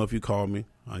names. You know if you call me.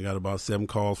 I got about 7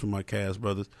 calls from my cast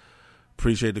brothers.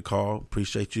 Appreciate the call.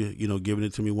 Appreciate you, you know, giving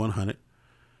it to me 100.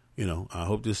 You know, I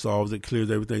hope this solves it,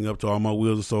 clears everything up. To all my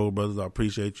Wheels of Soul brothers, I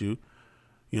appreciate you.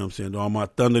 You know what I'm saying? To all my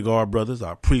Thunder Guard brothers,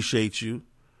 I appreciate you.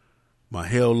 My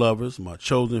Hell Lovers, my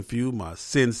Chosen Few, my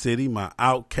Sin City, my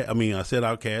Outcast. I mean, I said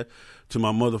Outcast. To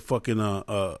my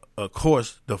motherfucking, of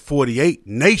course, the 48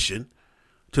 Nation.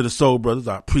 To the Soul Brothers,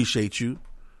 I appreciate you.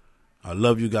 I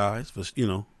love you guys. For, you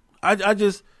know,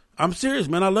 I'm serious,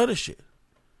 man. I love this shit.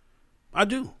 I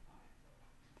do.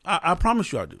 I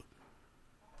promise you I do.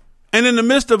 And in the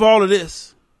midst of all of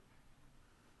this,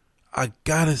 I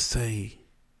gotta say,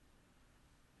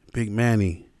 Big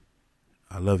Manny,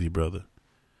 I love you, brother.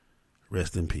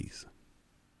 Rest in peace.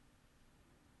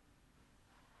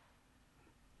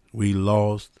 We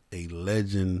lost a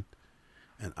legend,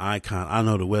 an icon. I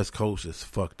know the West Coast is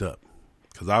fucked up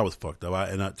because I was fucked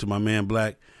up. To my man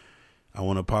Black, I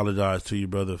want to apologize to you,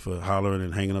 brother, for hollering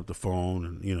and hanging up the phone.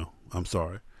 And, you know, I'm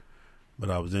sorry. But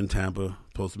I was in Tampa,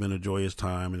 supposed to have been a joyous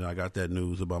time, and I got that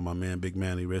news about my man Big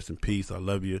Manny. Rest in peace. I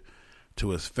love you. To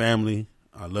his family,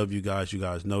 I love you guys. You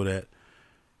guys know that.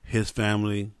 His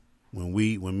family,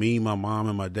 when me, my mom,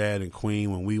 and my dad and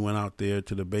Queen, when we went out there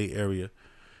to the Bay Area,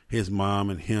 his mom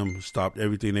and him stopped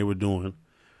everything they were doing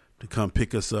to come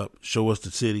pick us up, show us the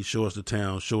city, show us the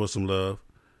town, show us some love.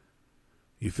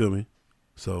 You feel me?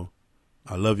 So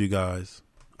I love you guys.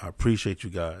 I appreciate you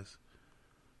guys.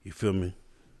 You feel me?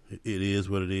 It is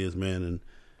what it is, man.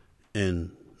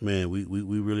 And man, we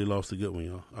really lost a good one,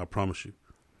 y'all. I promise you.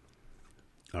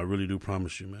 I really do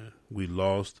promise you, man. We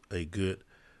lost a good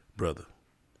brother.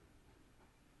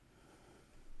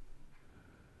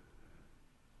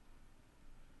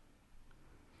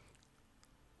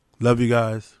 Love you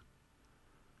guys.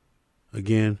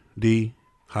 Again, D,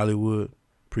 Hollywood.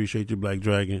 Appreciate you, Black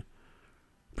Dragon.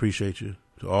 Appreciate you.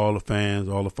 To all the fans,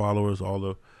 all the followers,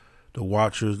 all the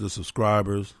watchers, the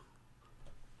subscribers.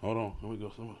 Hold on. Here we go.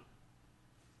 Hold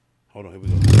on. Here we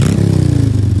go.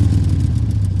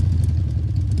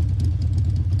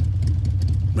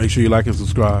 Make sure you like and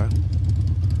subscribe.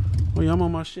 Oh, yeah, I'm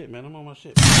on my shit, man. Hold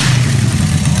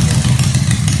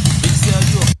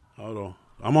on.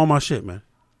 I'm on my shit, man.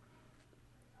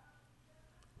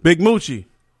 Big Moochie.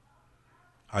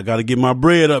 I got to get my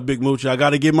bread up, Big Moochie. I got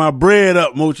to get my bread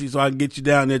up, Moochie, so I can get you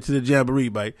down there to the Jamboree,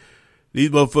 babe. These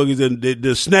motherfuckers,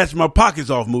 they snatch my pockets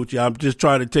off, Moochie. I'm just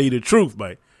trying to tell you the truth,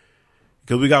 man.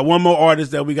 Because we got one more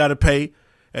artist that we got to pay.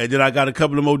 And then I got a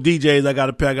couple of more DJs I got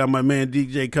to pay. I got my man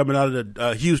DJ coming out of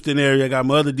the Houston area. I got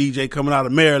my other DJ coming out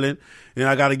of Maryland. And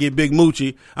I got to get Big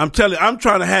Moochie. I'm trying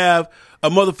to have a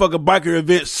motherfucking biker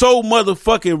event so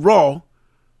motherfucking raw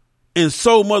and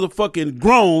so motherfucking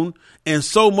grown and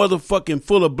so motherfucking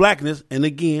full of blackness. And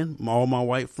again, all my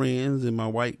white friends and my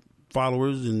white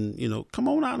followers and, you know, come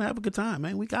on out and have a good time,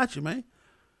 man. We got you, man.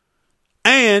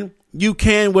 And you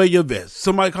can wear your vest.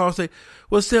 Somebody call and say,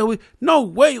 well, Sel, no,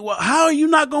 wait, how are you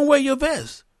not going to wear your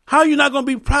vest? How are you not going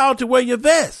to be proud to wear your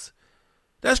vest?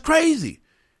 That's crazy.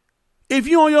 If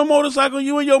you on your motorcycle,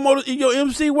 you and your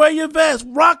MC, wear your vest.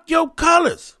 Rock your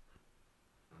colors.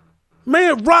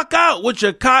 Man, rock out with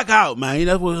your cock out, man.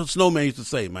 That's what Snowman used to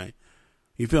say, man.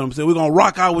 You feel what I'm saying? We're going to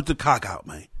rock out with the cock out,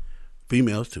 man.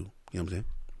 Females, too. You know what I'm saying?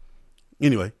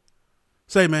 Anyway,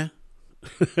 say, man.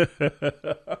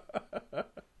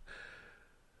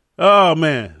 Oh,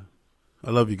 man.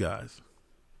 I love you guys.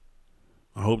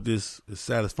 I hope this is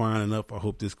satisfying enough. I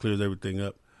hope this clears everything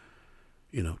up.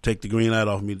 You know, take the green light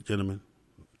off me, gentlemen.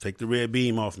 Take the red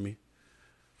beam off me.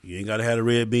 You ain't got to have a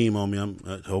red beam on me.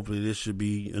 Hopefully this should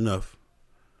be enough.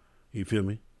 You feel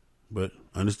me? But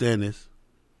understand this.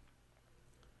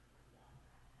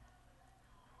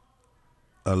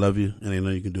 I love you, and ain't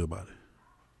nothing you can do about it.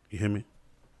 You hear me?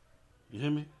 You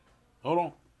hear me? Hold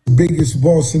on. Biggest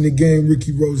boss in the game,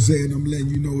 Ricky Rose, and I'm letting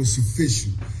you know it's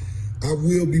official. I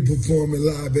will be performing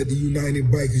live at the United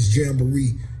Bikers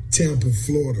Jamboree, Tampa,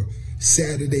 Florida,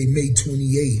 Saturday, May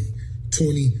 28th,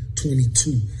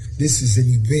 2022. This is an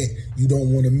event you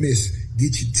don't want to miss.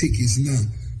 Get your tickets now,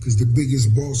 because the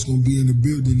biggest boss going to be in the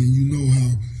building, and you know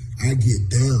how I get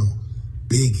down.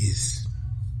 Biggest.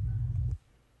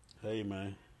 Hey,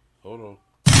 man. Hold on.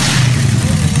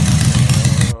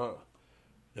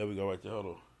 There we go right there. Hold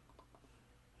on.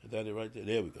 Is that it right there?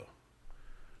 There we go.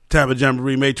 Tampa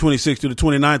Jamboree, May 26th to the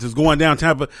 29th is going down.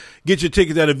 Tampa, get your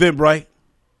tickets at Eventbrite.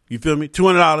 You feel me?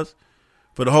 $200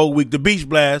 for the whole week. The Beach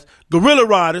Blast, Gorilla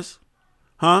Riders,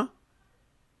 Rising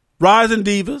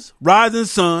Divas, Rising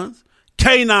Sons,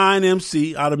 K9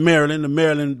 MC out of Maryland, the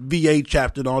Maryland VA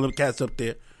chapter, and all them cats up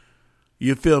there.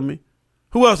 You feel me?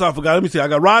 Who else I forgot? Let me see. I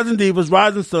got Rising Divas,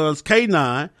 Rising Sons,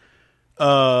 K9,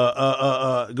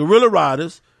 Gorilla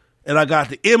Riders, and I got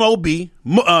the MOB,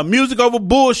 Music Over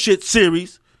Bullshit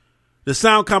series, the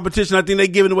sound competition. I think they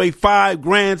giving away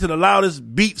 $5,000 to the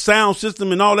loudest beat sound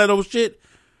system and all that old shit.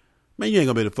 Man, you ain't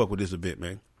gonna be able to fuck with this event,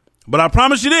 man. But I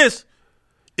promise you this: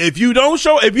 if you don't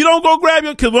go grab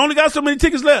your, because we only got so many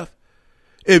tickets left.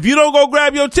 If you don't go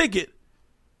grab your ticket,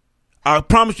 I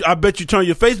promise you, I bet you turn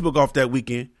your Facebook off that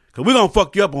weekend, because we're gonna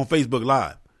fuck you up on Facebook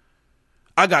Live.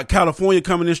 I got California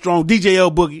coming in strong, DJ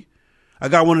L Boogie. I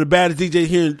got one of the baddest DJs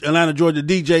here in Atlanta, Georgia,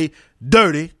 DJ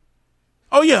Dirty.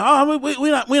 Oh yeah,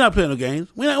 we not playing no games.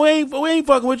 We ain't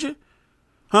fucking with you,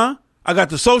 huh? I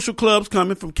got the social clubs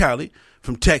coming from Cali,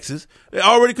 from Texas. They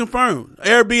already confirmed.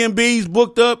 Airbnb's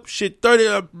booked up. Shit,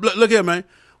 30. Look here, man.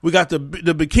 We got the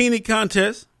bikini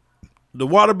contest, the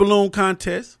water balloon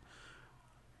contest.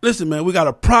 Listen, man, we got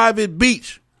a private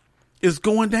beach. It's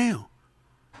going down.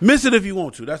 Miss it if you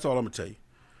want to. That's all I'm gonna tell you.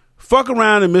 Fuck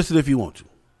around and miss it if you want to.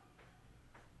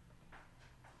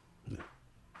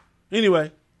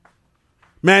 Anyway,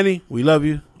 Manny, we love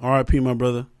you. R.I.P. my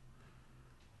brother.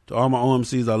 To all my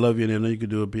OMCs, I love you, and I know you can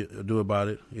do about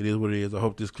it. It is what it is. I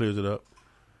hope this clears it up.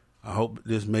 I hope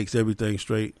this makes everything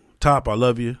straight. Top, I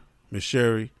love you. Miss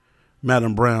Sherry,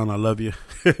 Madam Brown, I love you.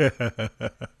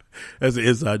 That's an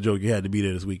inside joke. You had to be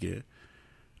there this weekend.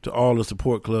 To all the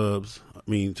support clubs,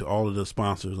 to all of the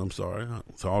sponsors, I'm sorry.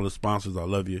 To all the sponsors, I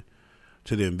love you.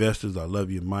 To the investors, I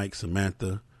love you. Mike,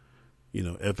 Samantha,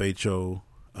 FHO,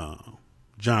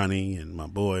 Johnny, and my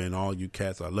boy, and all you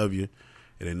cats, I love you.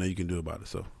 And they know you can do about it.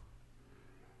 So,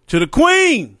 to the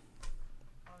Queen,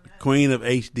 the Queen of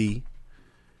HD,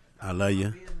 I love you. You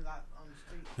know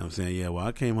what I'm saying? Yeah, well,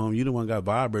 I came home. You the one got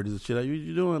vibrators and shit. What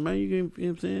you doing, man? You know what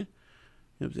I'm saying? You know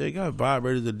what I'm saying? You got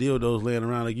vibrators and dildos laying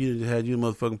around like you just had you a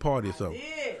motherfucking party or something.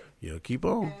 Yeah, keep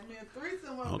on.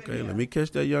 Okay, let me catch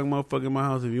that young motherfucker in my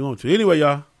house if you want to. Anyway,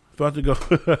 y'all, about to go.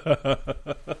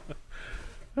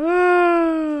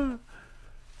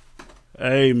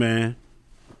 Hey, man.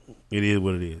 It is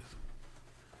what it is.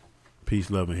 Peace,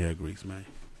 love, and hair grease, man.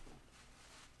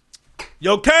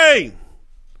 Yo, Kane.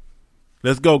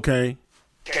 Let's go, Kane.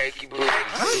 Cakey booty,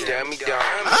 dummy dumb,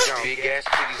 big ass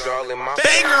titties all in my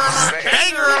banger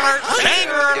alert.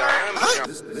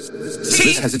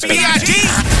 This has its B.I.G.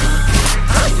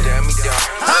 Dummy dumb,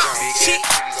 big ass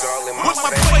titties all in my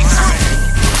face.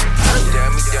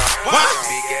 Dummy dumb,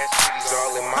 big ass titties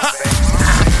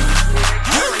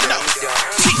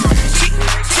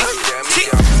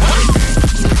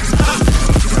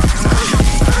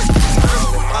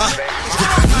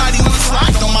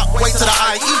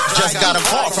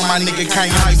my nigga can't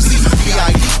hype. See,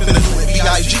 B.I.D. finna do it,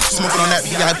 B.I.G. Smoking on that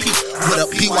VIP with a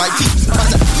P.Y.T. I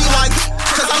said P.Y.D.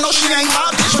 Cause I know she ain't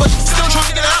my bitch, but still trying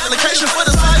to get out. Location for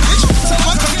the side bitch.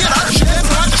 Someone come get out. She dance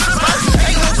like a stripper.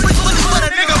 Ain't no free looking with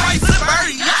a nigga right flip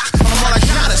birdie. I'm more like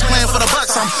Giannis playing for the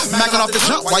Bucks. I'm macking off the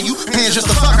jump while you paying just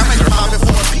to fuck. I make her pop it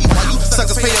for a P while you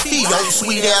suckers pay a fee. Yo,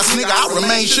 sweet ass nigga, I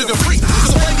remain sugar free.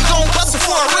 So baby, gon' bust it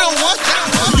for a real one.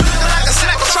 You looking like a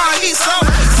snack, I'm trying to eat some.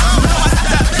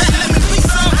 Let me be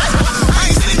some. I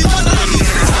ain't seen one of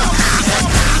these.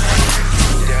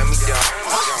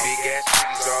 Big ass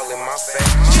titties all in my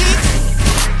face.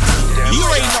 You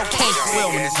already know Kate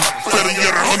Will in this motherfucker. Better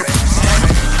get 100%.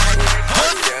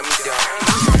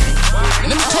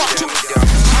 Let me talk to you.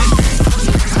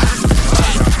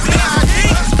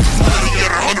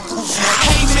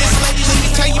 Hey, Miss Lady, let me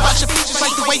tell you about your features,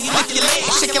 like the way you lift your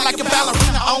legs, shaking like a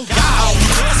ballerina on God.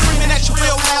 Screaming at you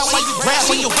real loud while you grab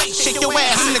on your waist, shake your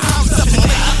ass in the crowd, stuff in the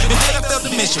and then I feel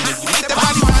the mission. When you make that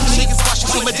body round and shake and squash, you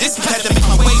from a distance, had to make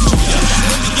my way to you.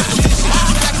 Let me give position.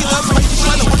 Back it up, right? You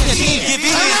the one that didn't give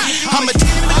in. I'm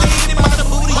intimidated by the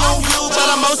booty on you, but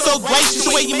I'm oh so gracious.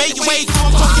 The way you make your way through,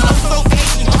 I'm talking oh so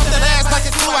Asian. Drop that ass like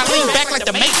a glue, I lean back like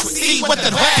the Matrix. See what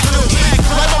the bag do.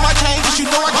 Right on my chain, cause you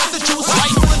know I got the juice.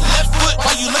 Right foot, left foot,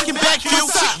 while you looking back, you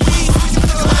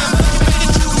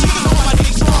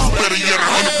Better get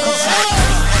 100%.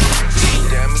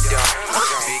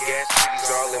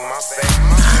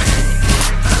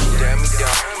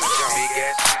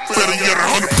 Better get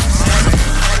 100%.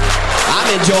 I'm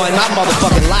enjoying my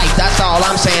motherfucking life. That's all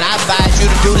I'm saying. I advise you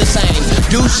to do the same.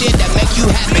 Do shit that make you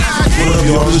happy. What up,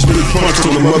 y'all? This Big Punch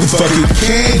from the motherfucking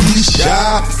candy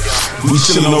shop. We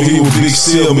chillin' over here with Big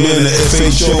Seal, man, the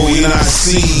FHONICKEMNY,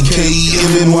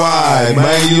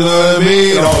 man, you know what I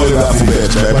mean? All the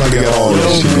alphabets, man. I got all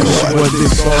that shit.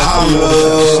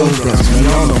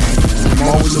 I'm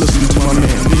always listening to my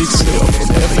man Big Seal from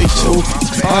FHO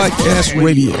Podcast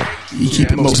Radio. You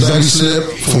keep it most. Zach Slip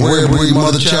from Rare Breed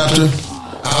Mother Chapter.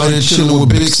 Out here chilling with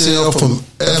Big Seal from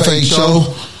FHO.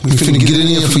 We finna get it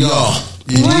in for y'all.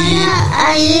 You need?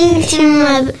 I linked to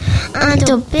my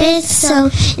Uncle Big Seal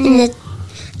in the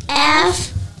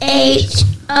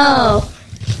FHO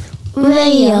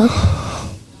Radio.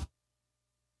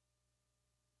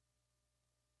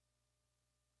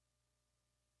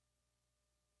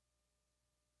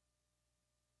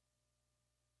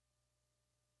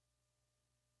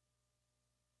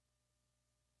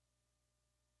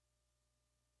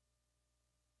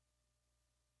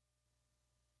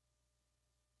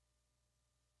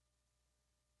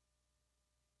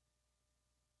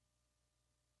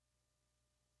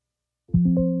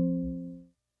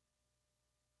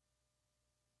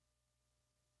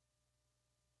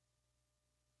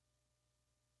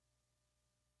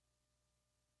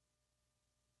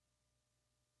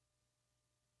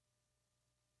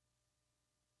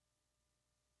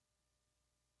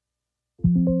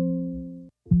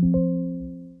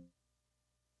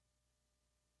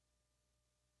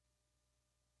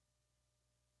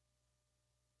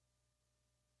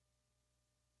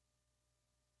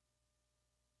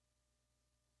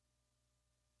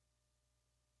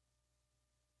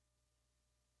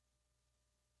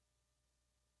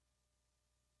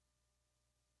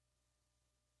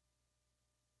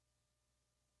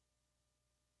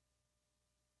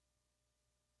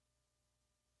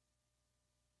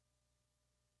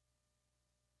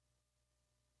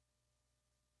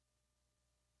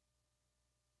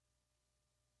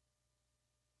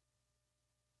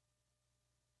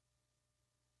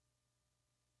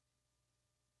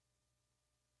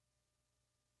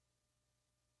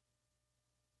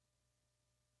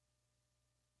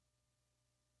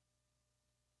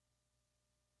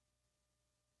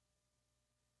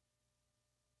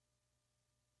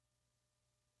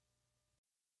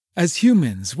 As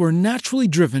humans, we're naturally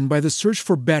driven by the search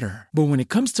for better. But when it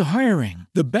comes to hiring,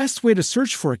 the best way to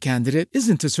search for a candidate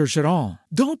isn't to search at all.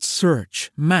 Don't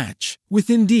search, match with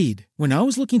Indeed. When I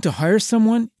was looking to hire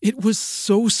someone, it was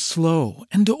so slow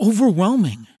and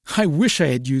overwhelming. I wish I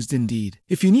had used Indeed.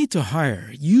 If you need to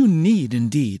hire, you need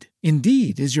Indeed.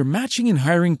 Indeed is your matching and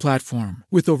hiring platform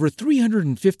with over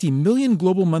 350 million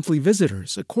global monthly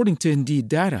visitors, according to Indeed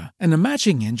data, and a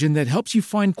matching engine that helps you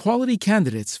find quality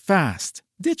candidates fast.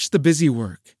 Ditch the busy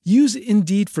work. Use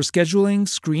Indeed for scheduling,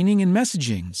 screening, and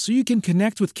messaging so you can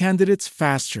connect with candidates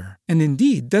faster. And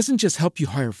Indeed doesn't just help you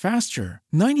hire faster.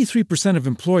 93% of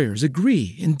employers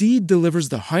agree Indeed delivers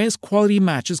the highest quality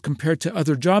matches compared to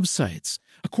other job sites.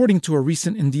 according to a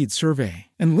recent Indeed survey.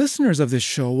 And listeners of this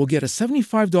show will get a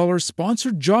 $75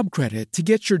 sponsored job credit to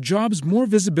get your jobs more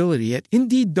visibility at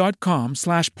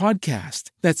Indeed.com/podcast.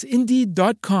 That's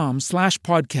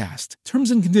Indeed.com/podcast.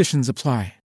 Terms and conditions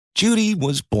apply. Judy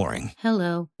was boring.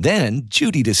 Hello. Then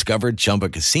Judy discovered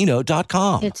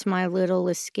ChumbaCasino.com. It's my little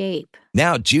escape.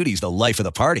 Now Judy's the life of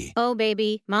the party. Oh,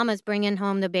 baby, mama's bringing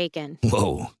home the bacon.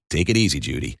 Whoa, take it easy,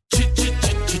 Judy.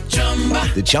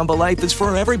 The Chumba life is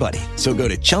for everybody. So go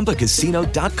to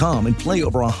ChumbaCasino.com and play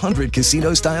over 100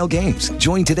 casino-style games.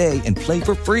 Join today and play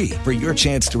for free for your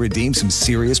chance to redeem some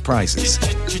serious prizes.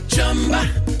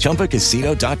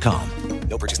 ChumbaCasino.com.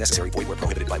 No purchase necessary. Void where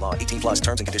prohibited by law. 18+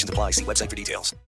 terms and conditions apply. See website for details.